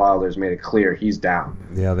Deontay Wilder's made it clear he's down.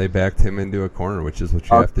 Yeah, they backed him into a corner, which is what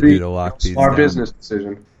you have to do to lock these down. Smart business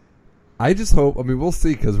decision. I just hope, we'll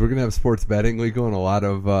see, because we're going to have sports betting legal in a lot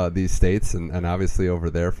of these states and obviously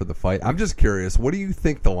over there for the fight. I'm just curious, what do you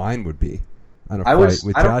think the line would be on a fight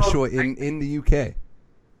with Joshua in the UK?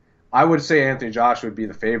 I would say Anthony Joshua would be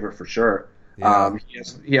the favorite for sure. Yeah.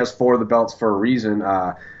 He has 4 of the belts for a reason.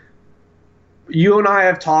 You and I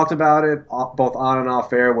have talked about it both on and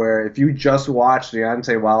off air, where if you just watch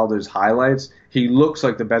Deontay Wilder's highlights, he looks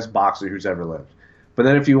like the best boxer who's ever lived. But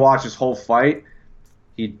then if you watch his whole fight,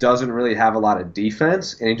 he doesn't really have a lot of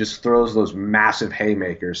defense, and he just throws those massive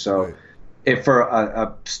haymakers. So if for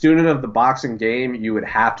a student of the boxing game, you would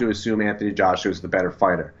have to assume Anthony Joshua is the better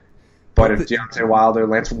fighter. But if Deontay Wilder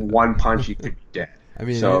lands one punch, he could be dead.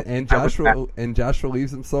 And Joshua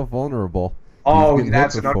leaves himself vulnerable. Oh,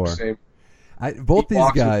 that's an understatement. Both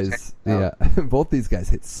these guys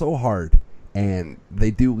hit so hard, and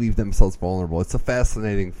they do leave themselves vulnerable. It's a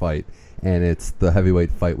fascinating fight, and it's the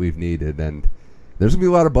heavyweight fight we've needed, and there's going to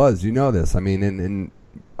be a lot of buzz. You know this. And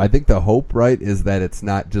I think the hope, right, is that it's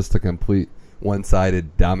not just a complete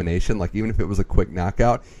one-sided domination. Like, even if it was a quick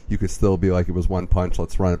knockout, you could still be like, it was one punch,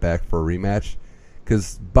 let's run it back for a rematch.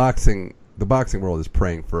 Because the boxing world is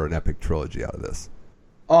praying for an epic trilogy out of this.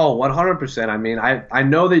 Oh, 100%. I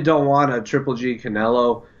know they don't want a Triple G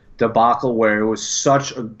Canelo debacle where it was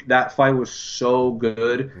that fight was so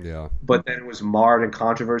good, but then it was marred in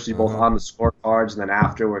controversy both on the scorecards and then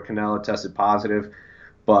after, where Canelo tested positive.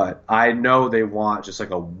 But I know they want just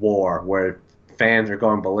like a war where fans are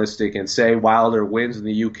going ballistic, and say Wilder wins in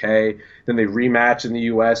the UK, then they rematch in the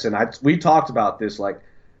US. And we talked about this, like,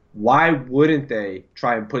 why wouldn't they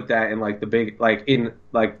try and put that in like the big, like in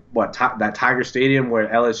like that Tiger Stadium where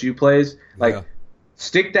LSU plays? Like,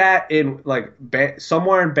 stick that in like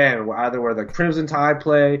somewhere in Bannon, where the Crimson Tide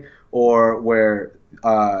play, or where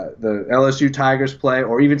the LSU Tigers play,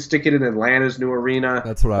 or even stick it in Atlanta's new arena.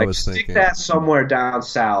 That's what I was thinking. Stick that somewhere down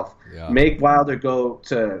south. Yeah. Make Wilder go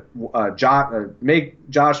to make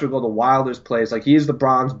Joshua go to Wilder's place. Like, he's the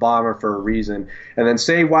Bronze Bomber for a reason. And then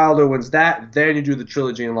say Wilder wins that, then you do the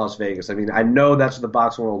trilogy in Las Vegas. I know that's what the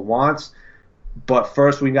boxing world wants, but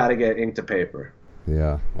first we got to get ink to paper.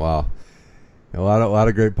 Yeah. Wow. A lot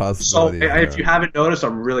of great possibilities. So, if you haven't noticed,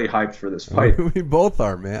 I'm really hyped for this fight. We both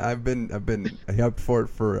are, man. I've been hyped for it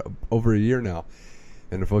for over a year now,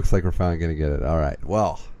 and it looks like we're finally going to get it. All right.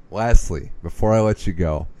 Well, lastly, before I let you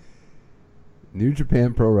go, New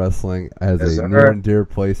Japan Pro Wrestling has a near and dear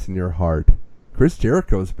place in your heart. Chris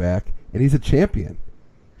Jericho's back, and he's a champion.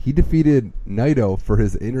 He defeated Naito for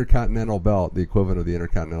his Intercontinental belt, the equivalent of the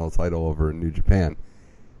Intercontinental title over in New Japan.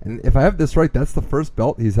 And if I have this right, that's the first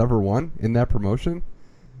belt he's ever won in that promotion?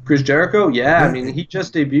 Chris Jericho? Yeah, he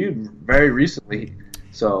just debuted very recently.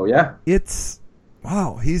 So, yeah.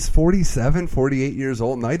 Wow, he's 47, 48 years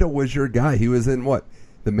old. Naito was your guy. He was in,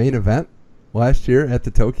 the main event last year at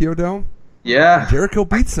the Tokyo Dome? Yeah. Jericho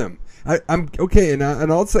beats him. I'm okay, and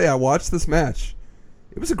I'll say I watched this match.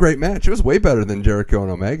 It was a great match. It was way better than Jericho and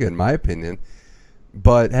Omega, in my opinion.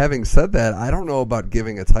 But having said that, I don't know about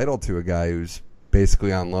giving a title to a guy who's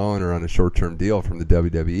basically on loan or on a short-term deal from the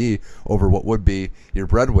WWE over what would be your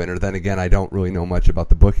breadwinner. Then again, I don't really know much about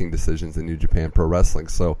the booking decisions in New Japan Pro Wrestling.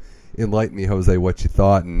 So enlighten me, Jose, what you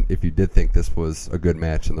thought, and if you did think this was a good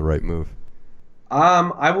match and the right move.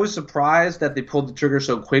 I was surprised that they pulled the trigger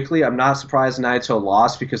so quickly. I'm not surprised Naito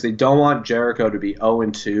lost, because they don't want Jericho to be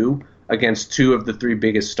 0-2 against 2 of the 3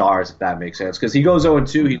 biggest stars, if that makes sense. Because he goes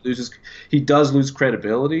 0-2, he does lose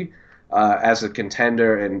credibility as a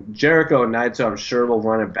contender. And Jericho and Naito, I'm sure, will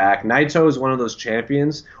run it back. Naito is one of those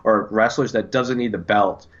champions or wrestlers that doesn't need the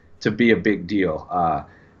belt to be a big deal.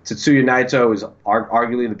 Tetsuya Naito is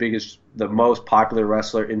arguably the most popular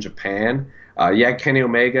wrestler in Japan. Kenny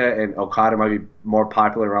Omega and Okada might be more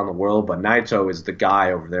popular around the world, but Naito is the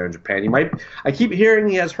guy over there in Japan. I keep hearing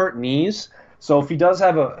he has hurt knees, so if he does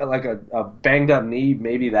have a banged up knee,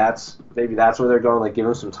 maybe that's where they're going, like, give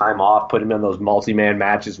him some time off, put him in those multi-man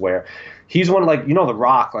matches where he's one, like, The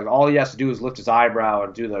Rock, like, all he has to do is lift his eyebrow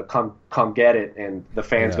and do the come get it, and the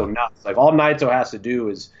fans go nuts. Like, all Naito has to do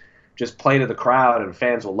is just play to the crowd and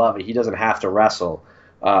fans will love it. He doesn't have to wrestle.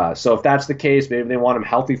 So if that's the case, maybe they want him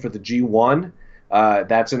healthy for the G1.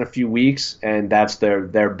 That's in a few weeks, and that's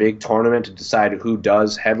their big tournament to decide who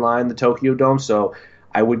does headline the Tokyo Dome. So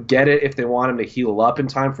I would get it if they want him to heal up in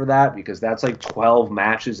time for that, because that's like 12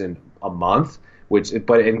 matches in a month.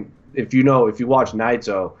 If you watch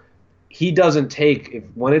Naito, he doesn't take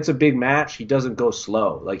when it's a big match, he doesn't go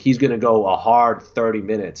slow. Like, he's going to go a hard 30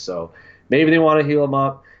 minutes. So maybe they want to heal him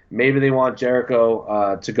up. Maybe they want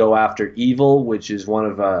Jericho to go after Evil, which is one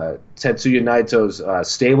of Tetsuya Naito's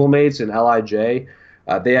stablemates in LIJ.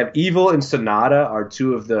 They have Evil and Sonata are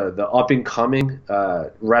two of the up-and-coming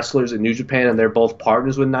wrestlers in New Japan, and they're both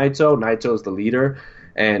partners with Naito. Naito is the leader.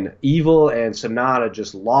 And Evil and Sonata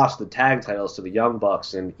just lost the tag titles to the Young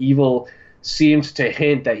Bucks, and Evil seemed to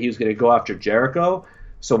hint that he was going to go after Jericho.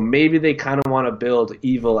 So maybe they kind of want to build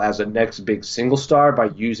Evil as a next big single star by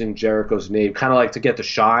using Jericho's name, kind of like to get the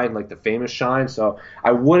shine, like the famous shine. So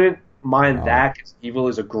I wouldn't mind that, because Evil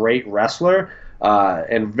is a great wrestler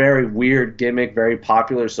and very weird gimmick, very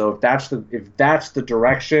popular. So if that's the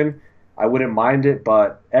direction, I wouldn't mind it.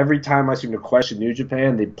 But every time I seem to question New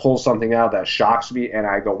Japan, they pull something out that shocks me, and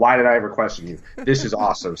I go, "Why did I ever question you? This is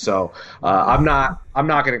awesome." So I'm not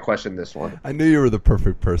going to question this one. I knew you were the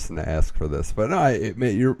perfect person to ask for this, but no,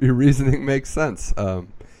 your reasoning makes sense.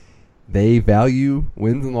 They value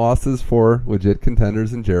wins and losses for legit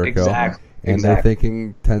contenders in Jericho. Exactly. And they're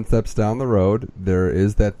thinking 10 steps down the road. There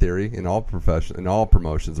is that theory in all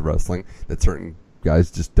promotions of wrestling that certain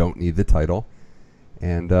guys just don't need the title.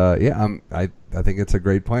 And I think it's a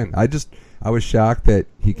great plan. I was shocked that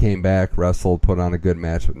he came back, wrestled, put on a good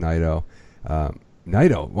match with Naito.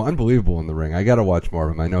 Naito, unbelievable in the ring. I got to watch more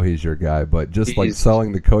of him. I know he's your guy, but just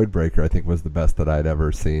selling the code breaker, I think was the best that I'd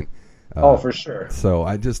ever seen. For sure. So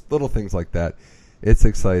little things like that. It's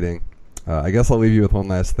exciting. I guess I'll leave you with one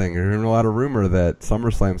last thing. You're hearing a lot of rumor that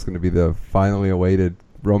SummerSlam is going to be the finally awaited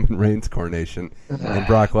Roman Reigns coronation, and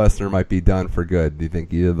Brock Lesnar might be done for good. Do you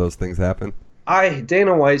think either of those things happen?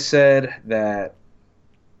 Dana White said that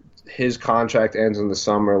his contract ends in the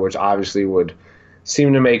summer, which obviously would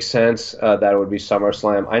seem to make sense, that it would be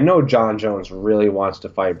SummerSlam. I know John Jones really wants to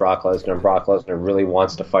fight Brock Lesnar, and Brock Lesnar really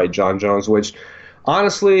wants to fight John Jones, which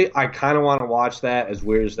honestly, I kind of want to watch that, as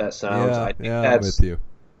weird as that sounds. I think I'm with you.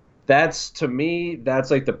 To me,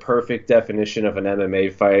 that's like the perfect definition of an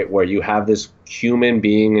MMA fight, where you have this human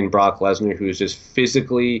being in Brock Lesnar who's just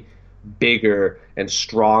physically bigger and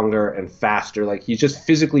stronger and faster. Like, he's just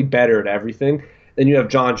physically better at everything. Then you have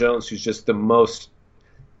John Jones, who's just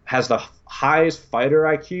has the highest fighter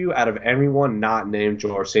IQ out of everyone not named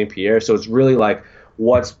Georges St. Pierre. So it's really like,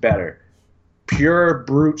 what's better? Pure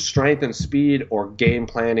brute strength and speed, or game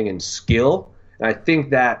planning and skill? And I think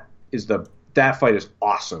that fight is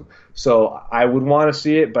awesome. So I would want to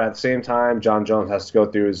see it, but at the same time, John Jones has to go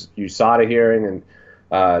through his USADA hearing and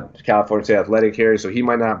California State Athletic hearing, so he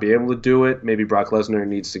might not be able to do it. Maybe Brock Lesnar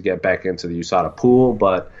needs to get back into the USADA pool,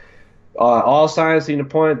 but all signs seem to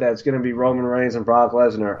point that it's going to be Roman Reigns and Brock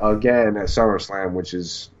Lesnar again at SummerSlam, which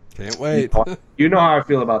is... Can't wait. You know how I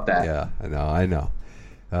feel about that. Yeah, I know.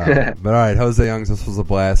 But all right, Jose Youngs, this was a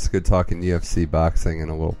blast. Good talking UFC, boxing, and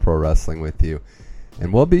a little pro wrestling with you.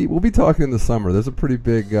 And we'll be talking in the summer. There's a pretty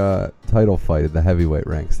big title fight at the heavyweight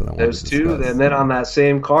ranks that I want to discuss. There's two, and then on that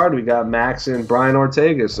same card, we got Max and Brian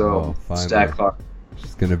Ortega, so stack card.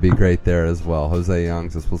 It's going to be great there as well. Jose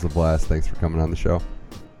Youngs, this was a blast. Thanks for coming on the show.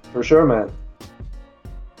 For sure, man.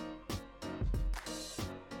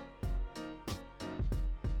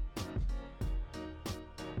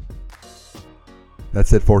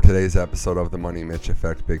 That's it for today's episode of the Money Mitch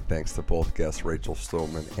Effect. Big thanks to both guests, Rachel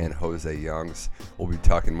Stillman and Jose Youngs. We'll be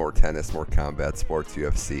talking more tennis, more combat sports,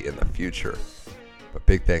 UFC in the future. But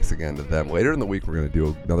big thanks again to them. Later in the week, we're going to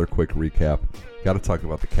do another quick recap. Got to talk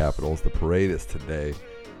about the Capitals. The parade is today.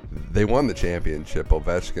 They won the championship.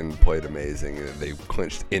 Ovechkin played amazing. They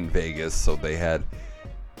clinched in Vegas, so they had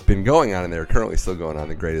been going on, and they're currently still going on,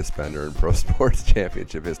 the greatest spender in pro sports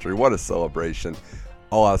championship history. What a celebration.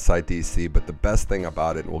 All outside DC, but the best thing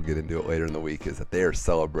about it, and we'll get into it later in the week, is that they are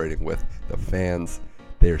celebrating with the fans.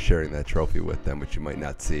 They are sharing that trophy with them, which you might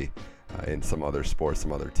not see in some other sports,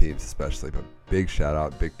 some other teams especially. But big shout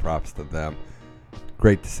out, big props to them.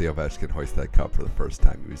 Great to see Ovechkin hoist that cup for the first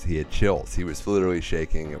time. He had chills. He was literally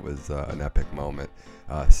shaking. It was an epic moment,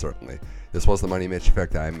 certainly. This was the Money Mitch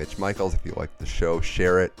Effect. I'm Mitch Michaels. If you like the show,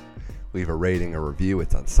 share it. Leave a rating, a review.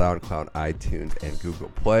 It's on SoundCloud, iTunes, and Google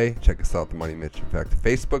Play. Check us out, the Money Mitch Effect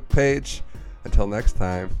Facebook page. Until next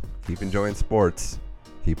time, keep enjoying sports.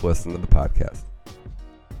 Keep listening to the podcast.